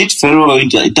opposition did very well.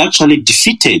 It actually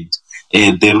defeated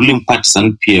the ruling party,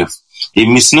 ZANU-PF.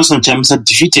 Ms. Nelson Chamisa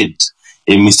defeated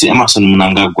Mr. Emerson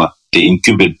Mnangagwa, the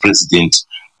incumbent president.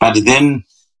 But then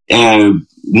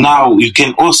now you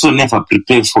can also never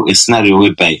prepare for a scenario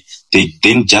whereby they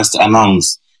then just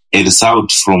announce a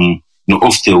result from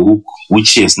off the hook,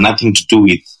 which has nothing to do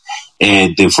with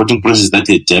the voting process that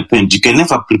had happened. You can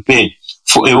never prepare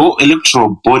for a whole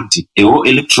electoral body, a whole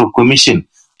electoral commission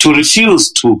to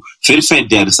refuse to verify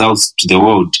their results to the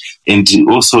world and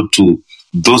also to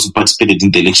those who participated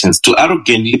in the elections, to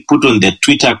arrogantly put on their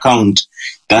Twitter account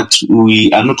that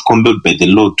we are not compelled by the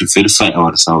law to verify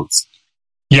our results.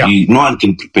 Yeah. No one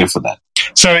can prepare for that.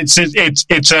 So it's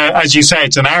as you say,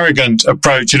 it's an arrogant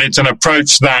approach, and it's an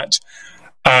approach that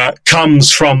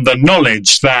comes from the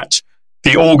knowledge that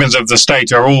the organs of the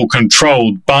state are all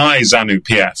controlled by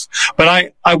ZANU-PF.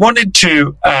 But I wanted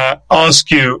to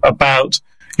ask you about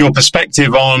your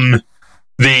perspective on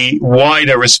the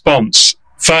wider response,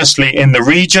 firstly in the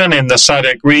region, in the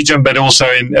SADC region, but also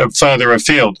in further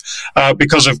afield.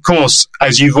 Because, of course,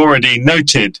 as you've already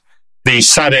noted, the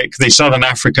SADC, the Southern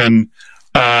African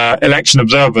election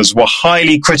observers, were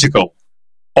highly critical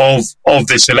of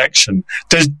this election.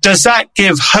 Does that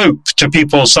give hope to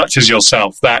people such as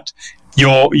yourself that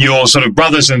your sort of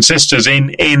brothers and sisters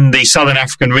in the Southern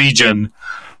African region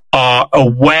are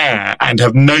aware and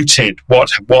have noted what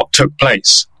took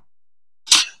place?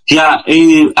 Yeah,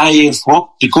 I have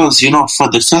hope because, for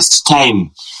the first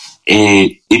time,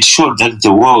 it showed that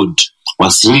the world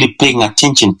was really paying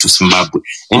attention to Zimbabwe.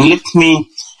 And let me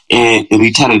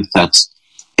reiterate that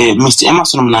Mr.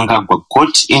 Emerson Mnangagwa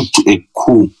got into a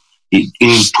coup in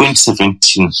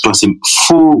 2017. It was a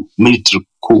full military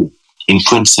coup in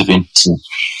 2017.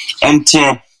 And,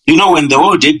 when the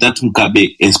world heard that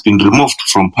Mugabe has been removed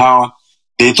from power,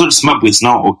 they thought Zimbabwe is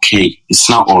now okay. It's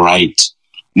now all right.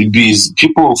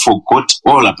 People forgot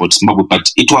all about Zimbabwe,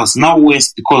 but it was now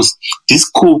worse because this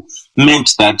coup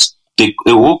meant that the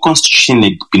whole constitution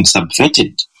had been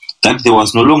subverted, that there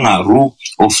was no longer rule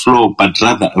of law, but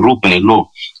rather rule by law.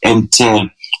 And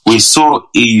we saw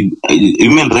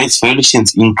human rights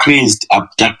violations increased,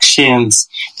 abductions,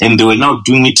 and they were now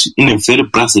doing it in a very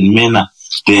brazen manner.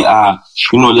 They are,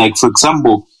 for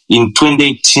example, in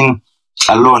 2018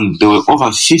 alone, there were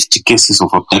over 50 cases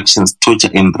of abductions, torture,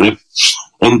 and rape.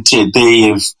 And they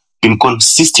have been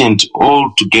consistent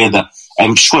all together.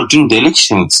 I'm sure during the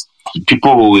elections,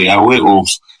 people were aware of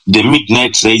the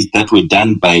midnight raids that were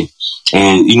done by,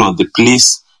 the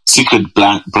police, secret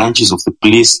branches of the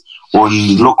police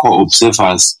on local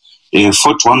observers.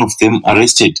 41 of them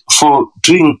arrested for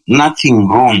doing nothing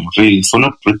wrong, really, for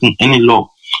not breaking any law.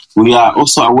 We are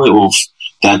also aware of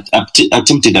that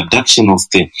attempted abduction of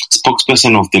the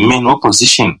spokesperson of the main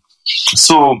opposition.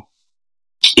 So,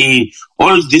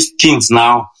 all these things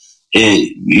now,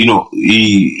 the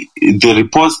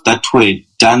reports that were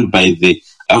done by the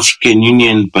African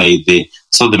Union, by the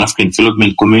Southern African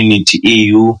Development Community,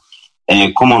 EU,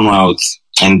 Commonwealth,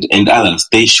 and others,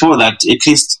 they show that at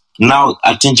least now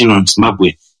attention on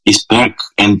Zimbabwe is back,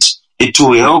 and it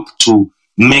will help to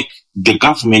make the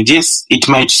government, yes, it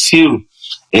might feel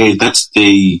that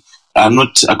they are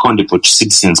not accountable to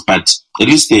citizens, but at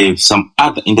least they have some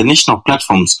other international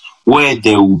platforms where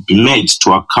they will be made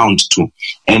to account to.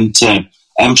 And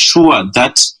I'm sure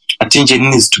that attention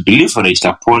needs to be leveraged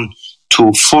upon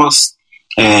to force,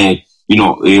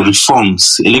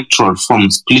 reforms, electoral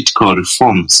reforms, political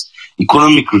reforms,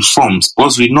 economic reforms,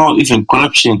 because we know even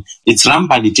corruption, it's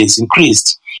rampant, it has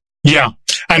increased. Yeah.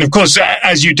 And of course,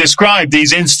 as you described,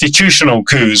 these institutional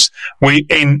coups,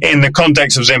 in the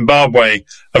context of Zimbabwe,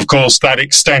 of course, that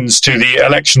extends to the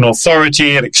election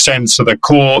authority, it extends to the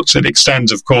courts, it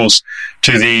extends, of course,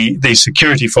 to the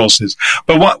security forces.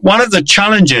 But one of the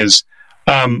challenges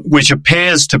which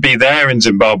appears to be there in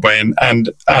Zimbabwe, and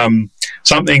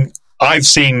something I've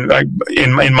seen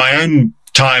in my own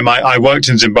time, I worked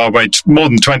in Zimbabwe more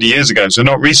than 20 years ago, so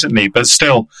not recently, but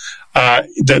still,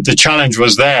 the challenge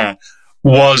was there,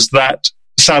 was that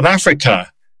South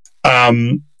Africa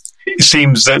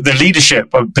seems that the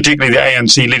leadership, particularly the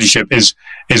ANC leadership, is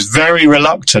very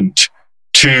reluctant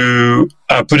to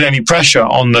put any pressure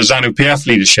on the ZANU-PF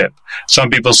leadership.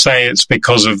 Some people say it's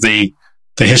because of the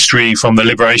history from the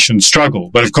liberation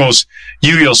struggle. But of course,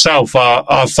 you yourself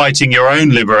are fighting your own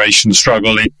liberation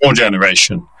struggle in your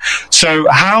generation. So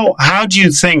how do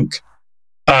you think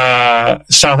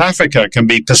South Africa can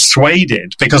be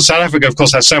persuaded, because South Africa, of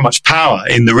course, has so much power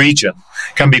in the region,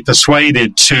 can be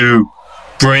persuaded to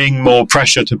bring more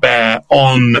pressure to bear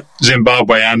on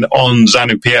Zimbabwe and on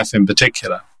ZANU-PF in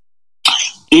particular?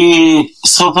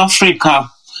 South Africa,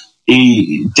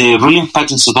 the ruling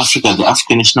party in South Africa, the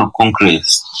African National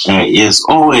Congress, has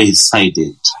always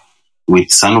sided with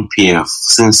ZANU-PF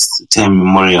since time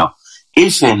immemorial.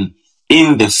 even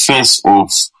in the face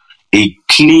of a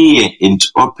clear and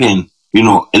open,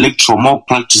 electoral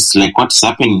malpractice like what's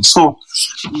happening. So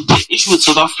the issue with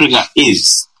South Africa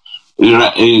is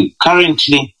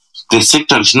currently the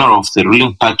Secretary General of the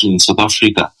ruling party in South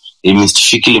Africa,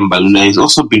 Mr. Fikile Mbalula, has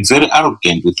also been very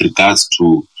arrogant with regards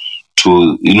to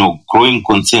growing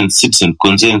concerns, citizen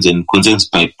concerns and concerns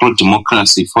by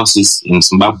pro-democracy forces in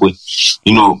Zimbabwe,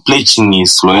 pledging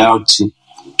his loyalty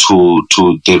to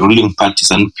the ruling party,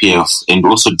 ZANU-PF, and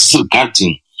also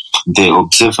disregarding the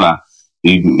observer,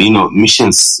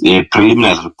 missions,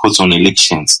 preliminary reports on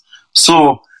elections.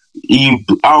 So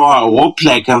our hope,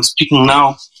 like I'm speaking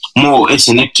now more as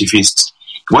an activist,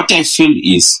 what I feel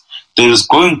is there is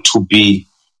going to be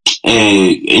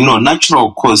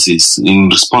natural causes in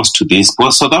response to this.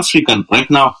 Because South Africa right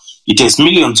now, it has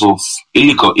millions of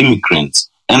illegal immigrants,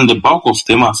 and the bulk of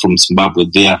them are from Zimbabwe.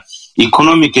 They are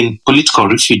economic and political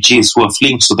refugees who are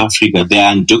fleeing South Africa. They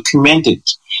are undocumented,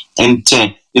 and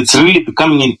it's really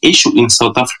becoming an issue in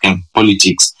South African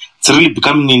politics. It's really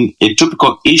becoming a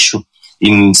topical issue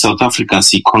in South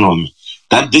Africa's economy,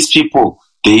 that these people,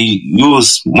 they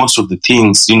use most of the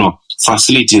things,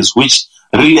 facilities which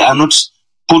really are not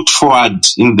put forward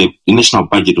in the national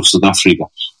budget of South Africa.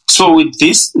 So with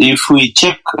this, if we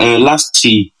check last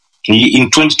year, in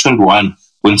 2021,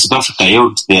 when South Africa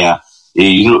held their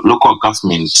local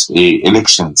government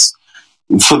elections,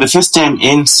 for the first time,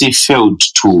 ANC failed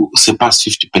to surpass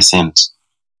 50%.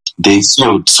 They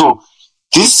failed. So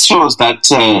this shows that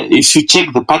if you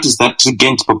check the parties that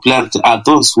regained popularity are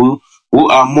those who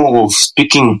are more of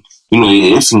speaking,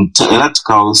 having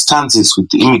radical stances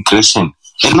with immigration.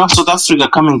 And now South Africa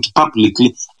coming to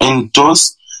publicly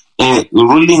endorse a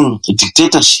ruling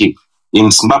dictatorship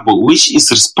in Zimbabwe, which is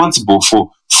responsible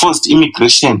for forced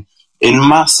immigration en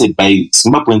masse by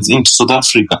Zimbabweans into South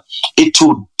Africa. It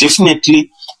would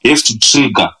definitely have to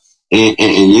trigger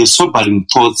a sobering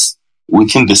thoughts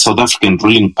within the South African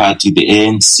ruling party, the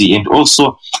ANC, and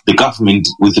also the government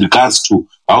with regards to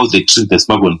how they treat the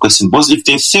Zimbabwean question. Because if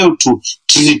they fail to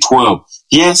treat it well,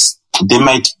 yes, they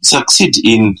might succeed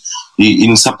in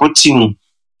supporting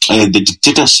the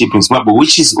dictatorship in Zimbabwe,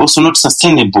 which is also not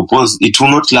sustainable because it will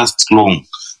not last long.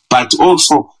 But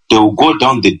also, they will go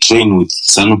down the drain with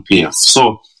ZANU-PF.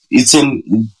 So it's a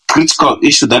critical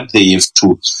issue that they have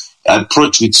to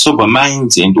approach with sober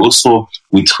minds and also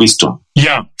with wisdom.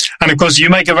 Yeah, and of course, you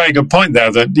make a very good point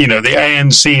there that the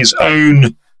ANC's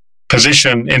own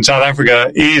position in South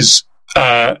Africa is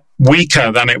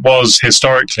weaker than it was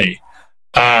historically.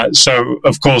 So,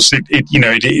 of course,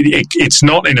 it's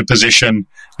not in a position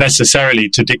necessarily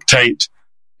to dictate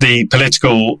the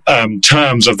political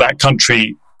terms of that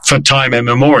country for time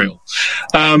immemorial.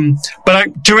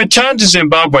 But to return to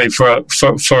Zimbabwe for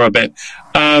a bit,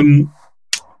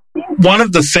 one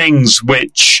of the things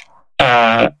which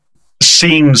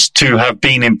seems to have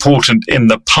been important in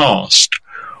the past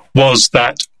was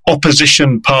that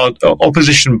opposition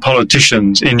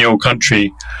politicians in your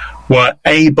country were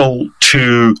able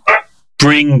to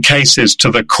bring cases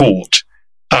to the court,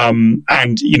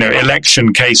 and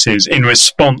election cases in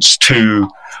response to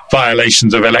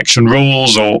violations of election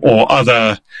rules or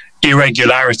other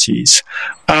irregularities.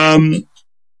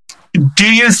 Do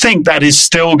you think that is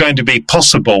still going to be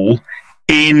possible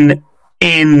in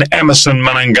Emmerson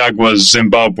Mnangagwa's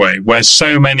Zimbabwe, where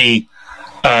so many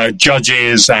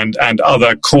judges and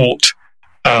other court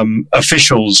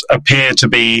officials appear to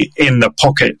be in the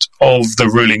pocket of the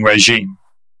ruling regime?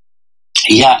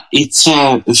 Yeah, it's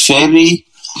very,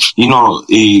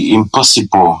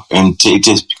 impossible, and it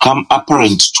has become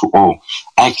apparent to all.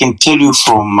 I can tell you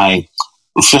from my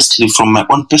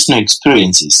own personal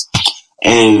experiences.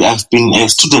 I've been a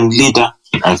student leader.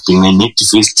 I've been an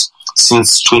activist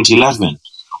since 2011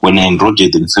 when I enrolled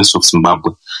at the University of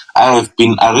Zimbabwe. I have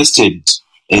been arrested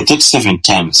 37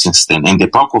 times since then, and the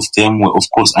bulk of them were, of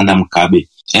course, under Mugabe.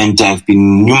 And I've been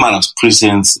in numerous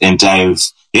prisons, and I've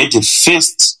had a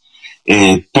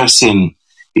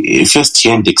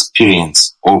first-hand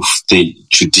experience of the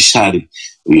judiciary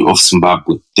of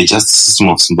Zimbabwe, the justice system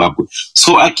of Zimbabwe.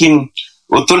 So I can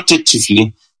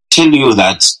authoritatively tell you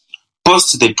that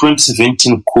post the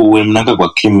 2017 coup when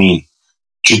Mnangagwa came in,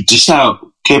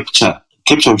 judicial capture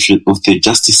of the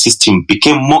justice system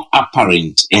became more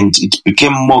apparent and it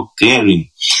became more glaring.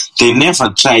 They never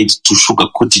tried to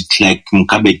sugarcoat it like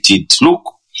Mugabe did. Look,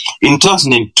 in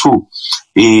 2002,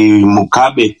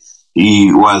 Mugabe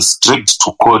was dragged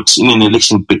to court in an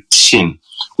election petition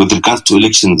with regards to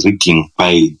election rigging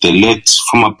by the late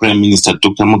former Prime Minister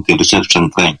Dr. Morgan Richard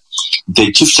Tsvangirai.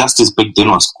 The Chief Justice back then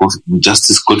was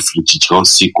Justice Godfrey Chichao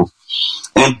Siko.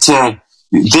 And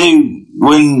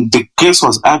when the case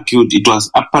was argued, it was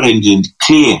apparent and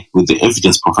clear with the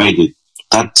evidence provided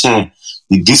that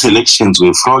these elections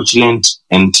were fraudulent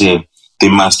and they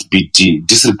must be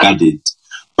disregarded.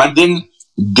 But then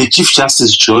the Chief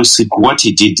Justice Joseph, what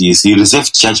he did is he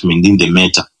reserved judgment in the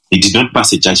matter. He did not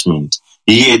pass a judgment.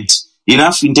 He had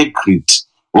enough integrity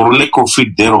or lack of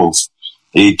it thereof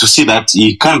to see that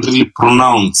he can't really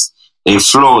pronounce a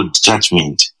flawed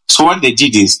judgment. So what they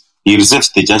did is he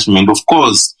reserved the judgment. Of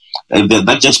course,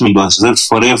 that judgment was reserved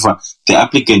forever. The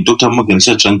applicant, Dr. Morgan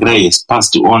Changrey, has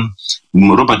passed on.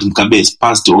 Robert Mugabe has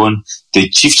passed on. The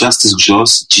Chief Justice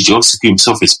Joseph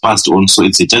himself has passed on. So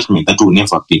it's a judgment that will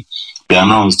never be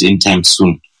announced anytime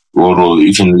soon or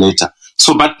even later.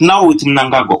 So, but now with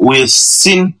Mnangagwa, we have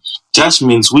seen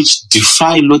judgments which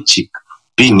defy logic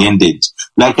being ended.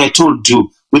 Like I told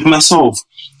you, with myself,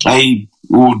 I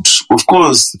would, of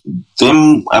course,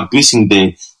 them abusing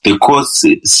the court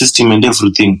system and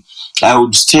everything, I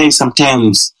would stay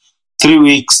sometimes 3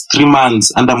 weeks, 3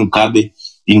 months under Mugabe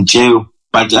in jail.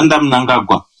 But under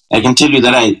Mnangagwa, I can tell you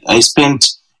that I spent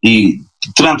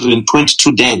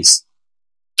 322 days.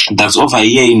 That's over a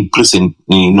year in prison,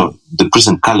 the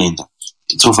prison calendar.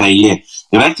 It's over a year.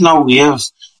 Right now we have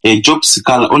a Job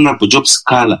Sikala, Honorable Job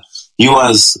Sikala. He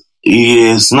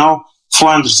is now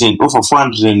over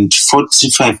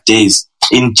 445 days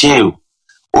in jail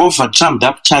over trumped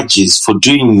up charges for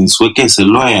doing his work as a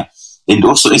lawyer and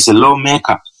also as a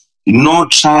lawmaker. No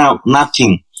trial,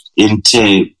 nothing, and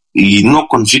no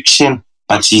conviction,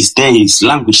 but he's there, he's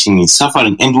languishing, he's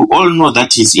suffering, and we all know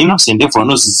that he's innocent. Everyone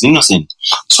knows he's innocent.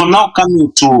 So now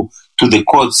coming to the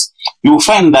courts, you will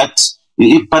find that,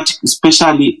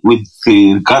 especially with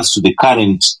regards to the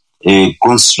current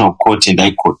Constitutional Court and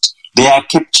High Court, they are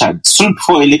captured soon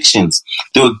before elections.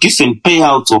 They were given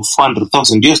payouts of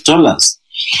 $400,000.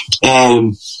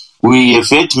 We have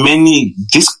had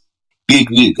this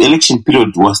election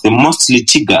period was the most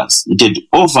litigious. It had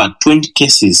over 20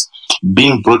 cases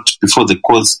being brought before the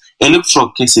courts,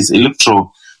 electoral cases,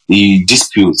 electoral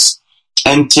disputes.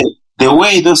 And the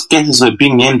way those cases were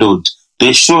being handled,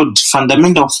 they showed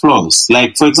fundamental flaws.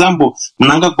 Like, for example,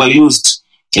 Mnangagwa used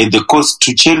the courts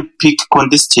to cherry-pick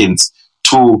contestants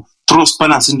to throw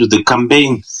spanners into the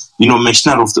campaign,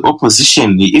 machinery of the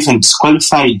opposition. He even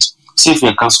disqualified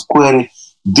Xavier Kasukwere.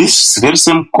 These very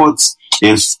same courts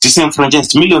have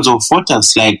disenfranchised millions of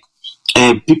voters. Like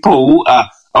people who are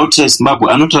outside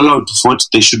Zimbabwe are not allowed to vote.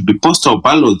 There should be postal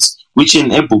ballots which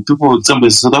enable people, for example,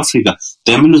 in South Africa,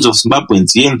 there are millions of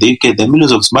Zimbabweans. Here in the UK, there are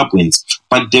millions of Zimbabweans.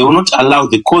 But they will not allow,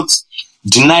 the courts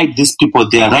deny these people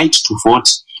their right to vote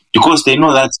because they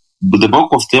know that the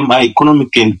bulk of them are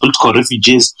economic and political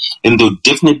refugees, and they'll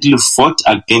definitely vote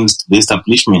against the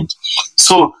establishment.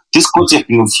 So these courts have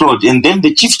been flawed. And then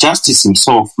the Chief Justice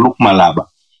himself, Luke Malaba,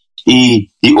 he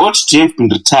ought to have been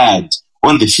retired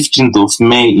on the 15th of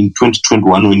May in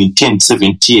 2021 when he turned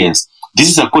 70 years. This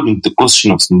is according to the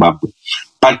Constitution of Zimbabwe.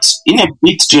 But in a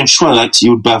bid to ensure that he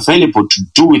would be available to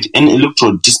deal with any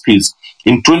electoral disputes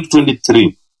in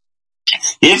 2023,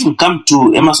 he even come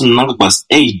to Emerson Mnangagwa's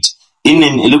aid in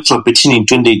an electoral petition in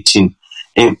 2018.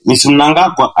 Mr.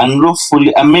 Mnangagwa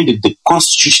unlawfully amended the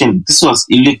Constitution. This was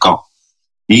illegal.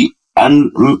 He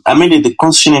amended the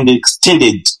Constitution and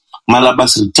extended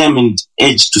Malaba's retirement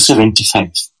age to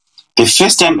 75. The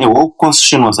first time a whole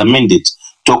Constitution was amended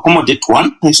to accommodate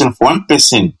one person for one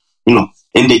person, and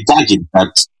they judged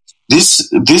that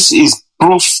this is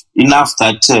proof enough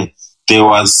that there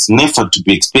was never to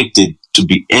be expected to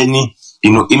be any,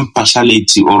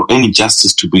 impartiality or any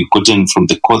justice to be gotten from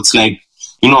the courts. Like,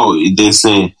 there's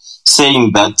a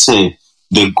saying that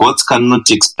the goats cannot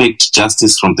expect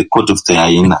justice from the court of the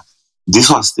hyena.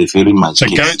 This was the very much the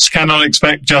case. Goats cannot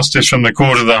expect justice from the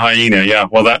court of the hyena. Yeah,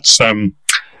 well, that's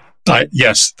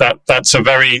yes, that's a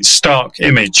very stark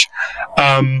image.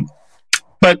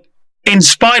 But in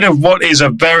spite of what is a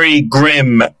very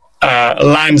grim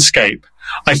landscape,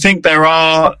 I think there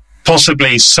are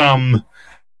possibly some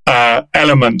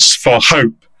elements for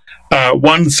hope.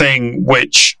 One thing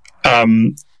which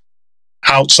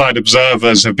outside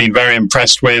observers have been very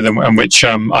impressed with, and which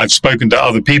I've spoken to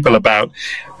other people about,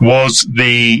 was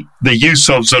the use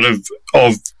of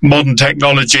of modern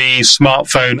technology,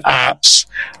 smartphone apps,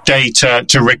 data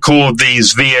to record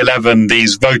these V11,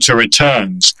 these voter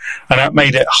returns, and that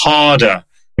made it harder.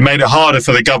 It made it harder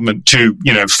for the government to,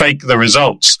 fake the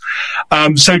results.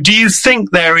 So, do you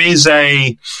think there is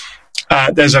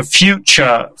there's a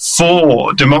future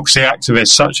for democracy activists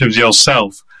such as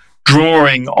yourself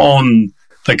drawing on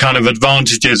the kind of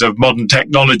advantages of modern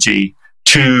technology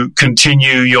to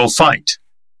continue your fight?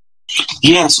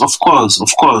 Yes, of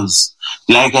course.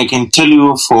 Like I can tell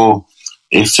you, for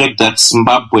fact that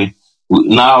Zimbabwe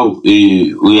now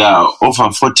we are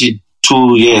over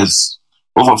 42 years,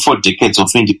 over 4 decades of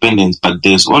independence, but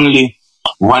there's only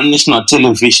one national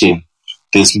television,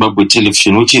 the Zimbabwe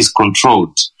television, which is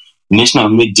controlled. National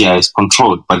media is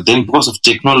controlled, but then because of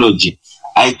technology,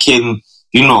 I can,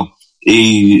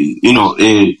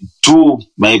 do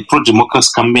my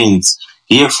pro-democracy campaigns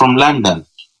here from London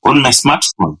on my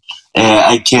smartphone.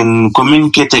 I can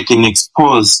communicate, I can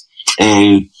expose,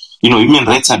 human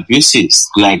rights abuses.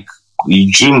 Like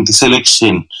during this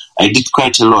election, I did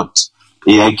quite a lot.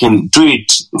 I can do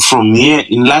it from here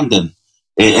in London,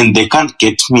 and they can't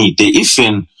get me. The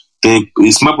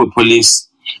Zimbabwe police,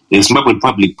 the Zimbabwe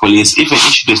Public Police, even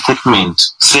issued a statement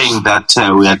saying that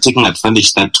we are taking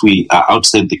advantage that we are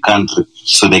outside the country,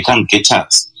 so they can't get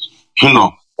us. And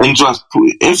it was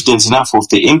evidence enough of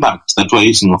the impact that we're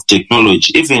using of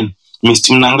technology. Even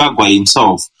Mr. Mnangagwa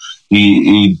himself,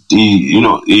 he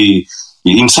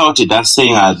insulted us,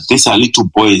 saying, "These are little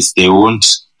boys.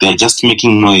 They're just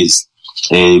making noise.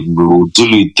 We'll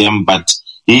deal with them." But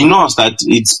he knows that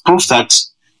it's proof that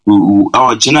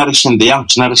our generation, the young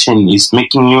generation, is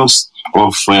making use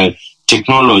of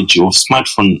technology, of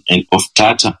smartphone, and of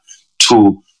data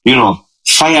to,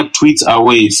 fire tweets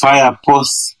away, fire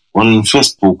posts on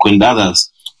Facebook and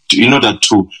others in order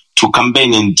to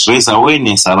campaign and raise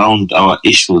awareness around our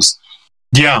issues.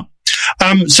 Yeah.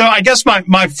 So I guess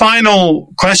my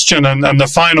final question and the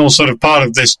final sort of part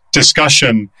of this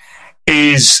discussion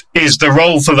is the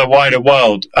role for the wider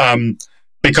world.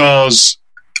 Because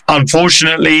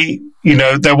unfortunately,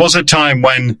 there was a time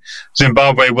when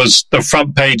Zimbabwe was the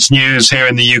front page news here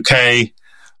in the UK,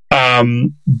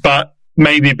 but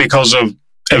maybe because of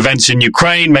events in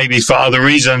Ukraine, maybe for other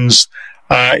reasons,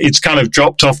 it's kind of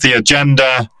dropped off the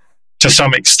agenda to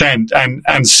some extent.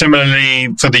 And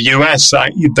similarly for the US,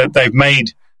 that they've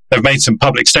made some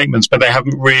public statements, but they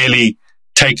haven't really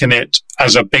taken it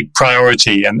as a big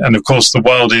priority. And of course, the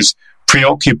world is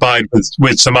preoccupied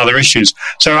with some other issues.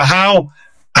 So how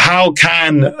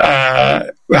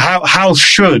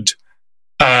should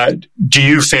do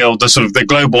you feel the sort of the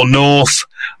global North,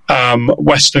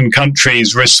 Western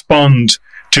countries respond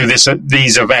to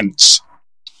these events?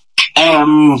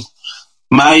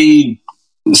 My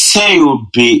say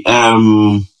would be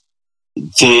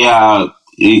their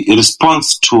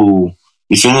response to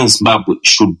events in Zimbabwe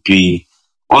should be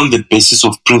on the basis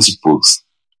of principles.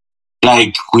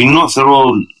 Like, we know very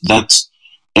well that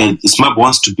Zimbabwe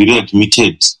wants to be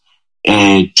readmitted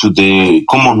to the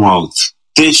Commonwealth.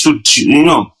 They should,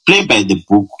 play by the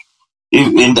book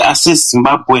and assess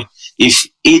Zimbabwe if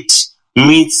it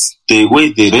meets the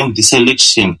way they ran this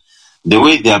election, the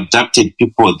way they abducted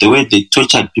people, the way they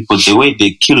tortured people, the way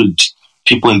they killed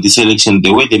people in this election,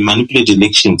 the way they manipulate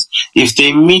elections. If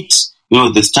they meet,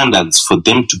 the standards for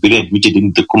them to be readmitted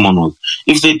in the Commonwealth.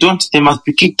 If they don't, they must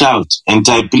be kicked out. And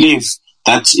I believe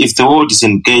that if the world is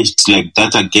engaged like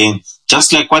that again,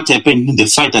 just like what happened in the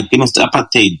fight against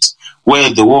apartheid, where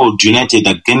the world united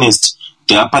against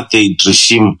the apartheid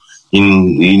regime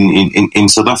in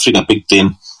South Africa back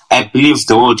then, I believe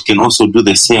the world can also do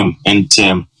the same. And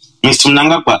Mr.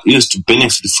 Mnangagwa used to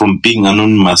benefit from being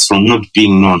anonymous, from not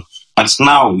being known. But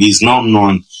now he is now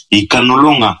known. He can no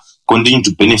longer continue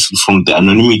to benefit from the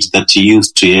anonymity that he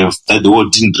used to have, that the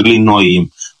world didn't really know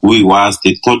him, who he was.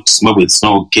 They thought Zimbabwe is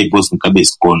now okay because Mugabe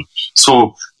is gone.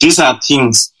 So these are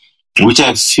things which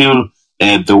I feel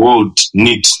the world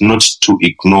needs not to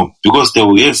ignore, because they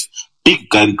will have big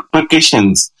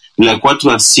repercussions like what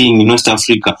we are seeing in West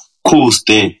Africa, coups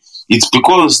there. It's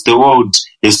because the world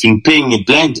has been paying a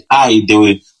blind eye. They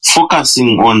were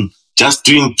focusing on just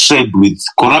doing trade with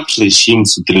corrupt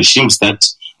regimes, with regimes that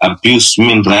abuse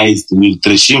human rights, with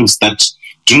regimes that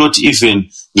do not even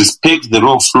respect the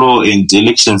rule of law and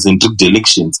elections and rigged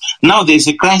elections. Now there's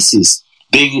a crisis.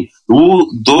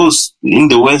 Those in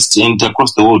the West and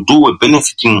across the world who were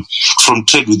benefiting from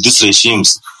trade with these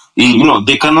regimes,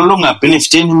 they can no longer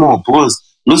benefit anymore, because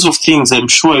lots of things, I'm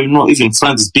sure, even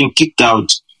France is being kicked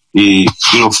out,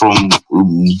 from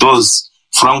those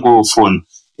Francophone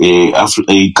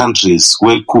countries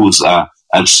where coups are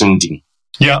trending.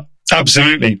 Yeah,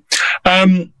 absolutely.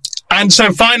 And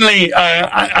so finally,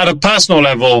 at a personal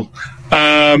level,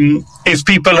 if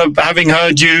people having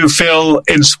heard you feel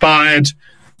inspired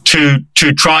to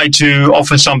try to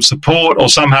offer some support or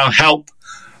somehow help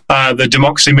the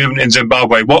democracy movement in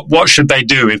Zimbabwe, what should they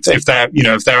do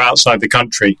if they're outside the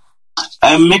country?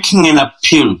 I'm making an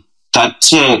appeal that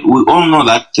we all know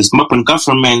that the Zimbabwean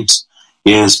government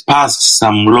has passed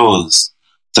some laws.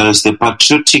 There is the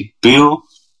Patriotic Bill,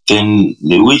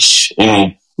 which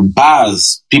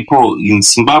bars people in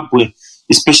Zimbabwe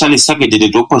especially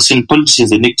targeted opposition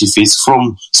politicians and activists,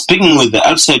 from speaking with the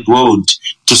outside world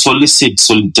to solicit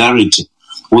solidarity.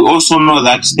 We also know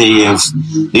that they have,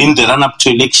 in the run-up to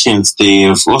elections, they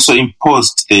have also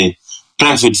imposed the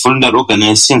Private Voluntary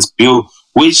Organizations Bill,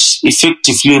 which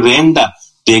effectively render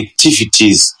the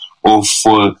activities of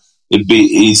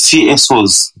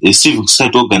CSOs, civil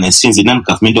society organizations, and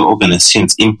non-governmental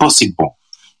organizations impossible.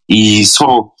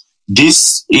 So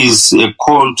this is a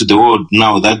call to the world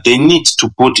now that they need to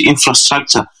put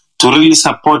infrastructure to really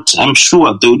support. I'm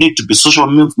sure there will need to be social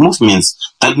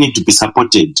movements that need to be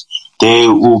supported.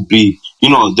 There will be,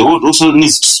 the world also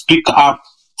needs to speak up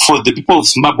for the people of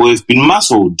Zimbabwe who have been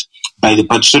muzzled by the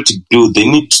patriotic bill. They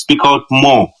need to speak out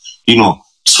more,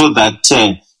 so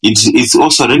that it's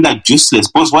also rendered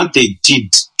useless, because what they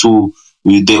did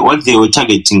what they were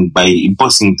targeting by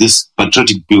imposing this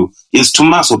patriotic bill is to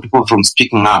muzzle people from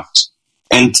speaking out.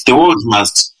 And the world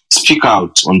must speak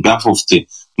out on behalf of the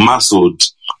muzzled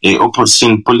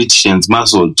opposition politicians,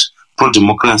 muzzled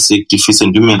pro-democracy activists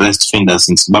and human rights defenders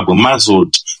in Zimbabwe,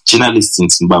 muzzled journalists in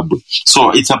Zimbabwe. So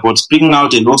it's about speaking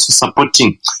out and also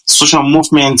supporting social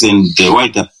movements and the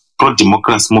wider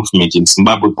pro-democracy movement in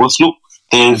Zimbabwe. Because look,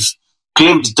 they've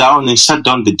clamped down and shut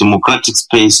down the democratic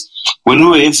space. When we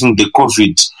were having the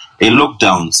COVID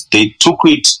lockdowns, they took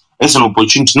it as an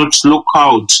opportunity not to lock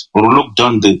out or lock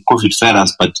down the COVID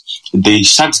virus, but they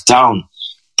shut down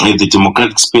the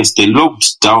democratic space. They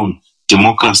locked down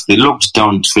democracy, they locked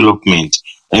down development.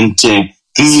 And this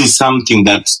is something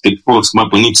that the people of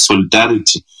Zimbabwe need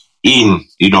solidarity in,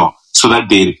 so that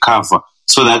they recover,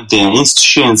 so that their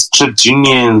institutions, trade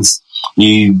unions,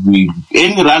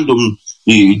 any random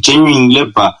genuine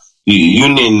labor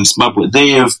union in Zimbabwe, they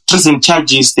have prison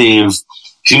charges, they have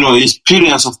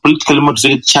experience of politically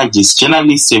motivated charges.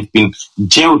 Journalists have been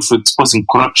jailed for exposing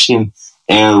corruption.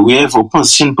 We have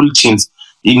opposition politicians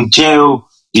in jail,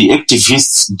 the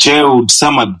activists jailed,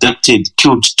 some abducted,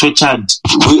 killed, tortured.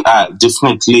 We are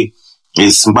definitely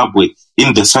Zimbabwe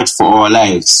in the fight for our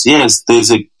lives. Yes,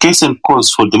 there's a case and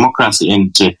cause for democracy,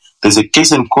 and there's a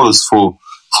case and cause for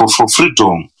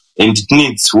freedom, and it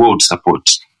needs world support.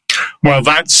 Well,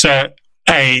 that's a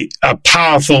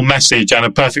powerful message and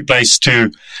a perfect place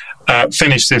to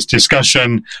finish this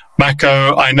discussion.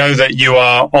 Mako, I know that you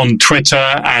are on Twitter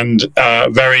and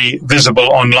very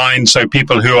visible online, so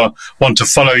people who want to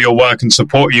follow your work and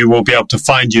support you will be able to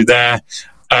find you there.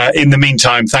 In the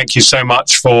meantime, thank you so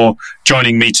much for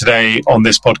joining me today on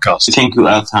this podcast. Thank you,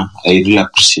 Arthur. I really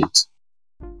appreciate it.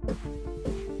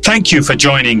 Thank you for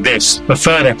joining the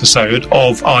third episode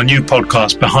of our new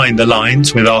podcast, Behind the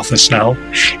Lines with Arthur Snell.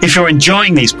 If you're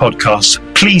enjoying these podcasts,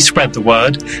 please spread the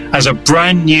word. As a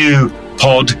brand new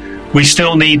pod, we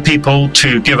still need people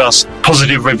to give us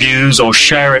positive reviews or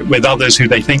share it with others who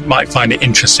they think might find it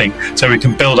interesting, so we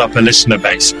can build up a listener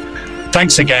base.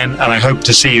 Thanks again, and I hope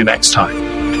to see you next time.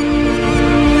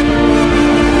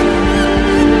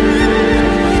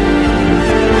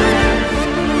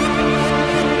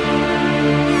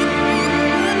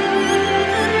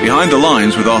 Behind the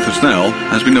Lines with Arthur Snell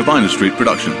has been a Viner Street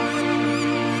production.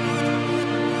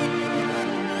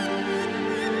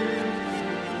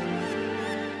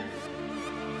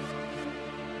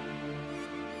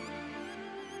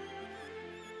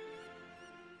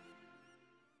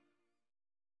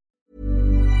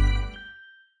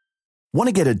 Want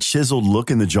to get a chiseled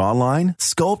look in the jawline?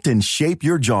 Sculpt and shape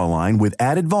your jawline with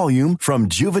added volume from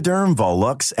Juvederm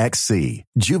Volux XC.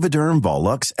 Juvederm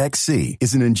Volux XC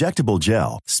is an injectable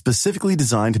gel specifically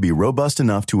designed to be robust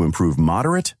enough to improve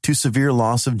moderate to severe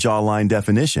loss of jawline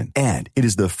definition. And it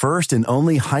is the first and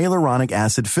only hyaluronic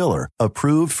acid filler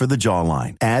approved for the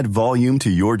jawline. Add volume to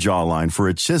your jawline for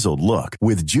a chiseled look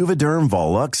with Juvederm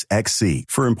Volux XC.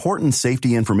 For important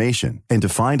safety information and to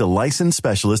find a licensed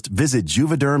specialist, visit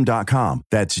Juvederm.com.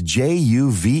 That's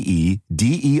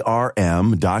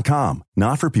Juvederm.com.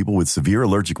 Not for people with severe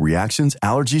allergic reactions,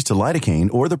 allergies to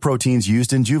lidocaine, or the proteins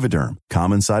used in Juvederm.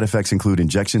 Common side effects include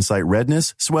injection site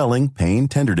redness, swelling, pain,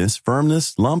 tenderness,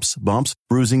 firmness, lumps, bumps,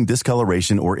 bruising,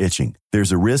 discoloration, or itching.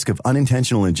 There's a risk of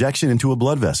unintentional injection into a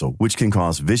blood vessel, which can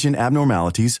cause vision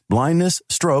abnormalities, blindness,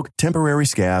 stroke, temporary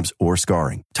scabs, or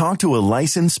scarring. Talk to a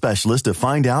licensed specialist to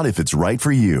find out if it's right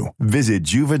for you. Visit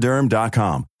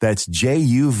Juvederm.com. That's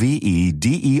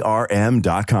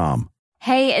Juvederm.com.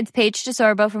 Hey, it's Paige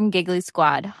DeSorbo from Giggly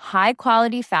Squad. High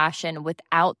quality fashion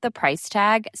without the price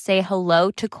tag. Say hello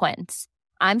to Quince.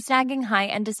 I'm snagging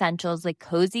high-end essentials like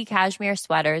cozy cashmere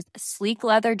sweaters, sleek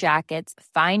leather jackets,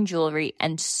 fine jewelry,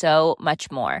 and so much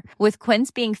more. With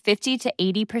Quince being 50 to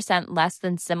 80% less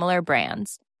than similar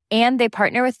brands. And they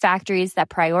partner with factories that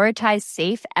prioritize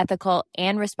safe, ethical,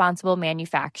 and responsible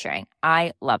manufacturing.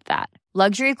 I love that.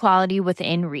 Luxury quality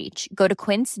within reach. Go to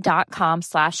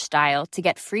quince.com/style to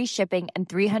get free shipping and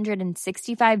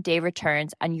 365-day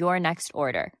returns on your next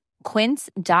order.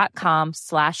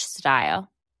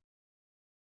 Quince.com/style.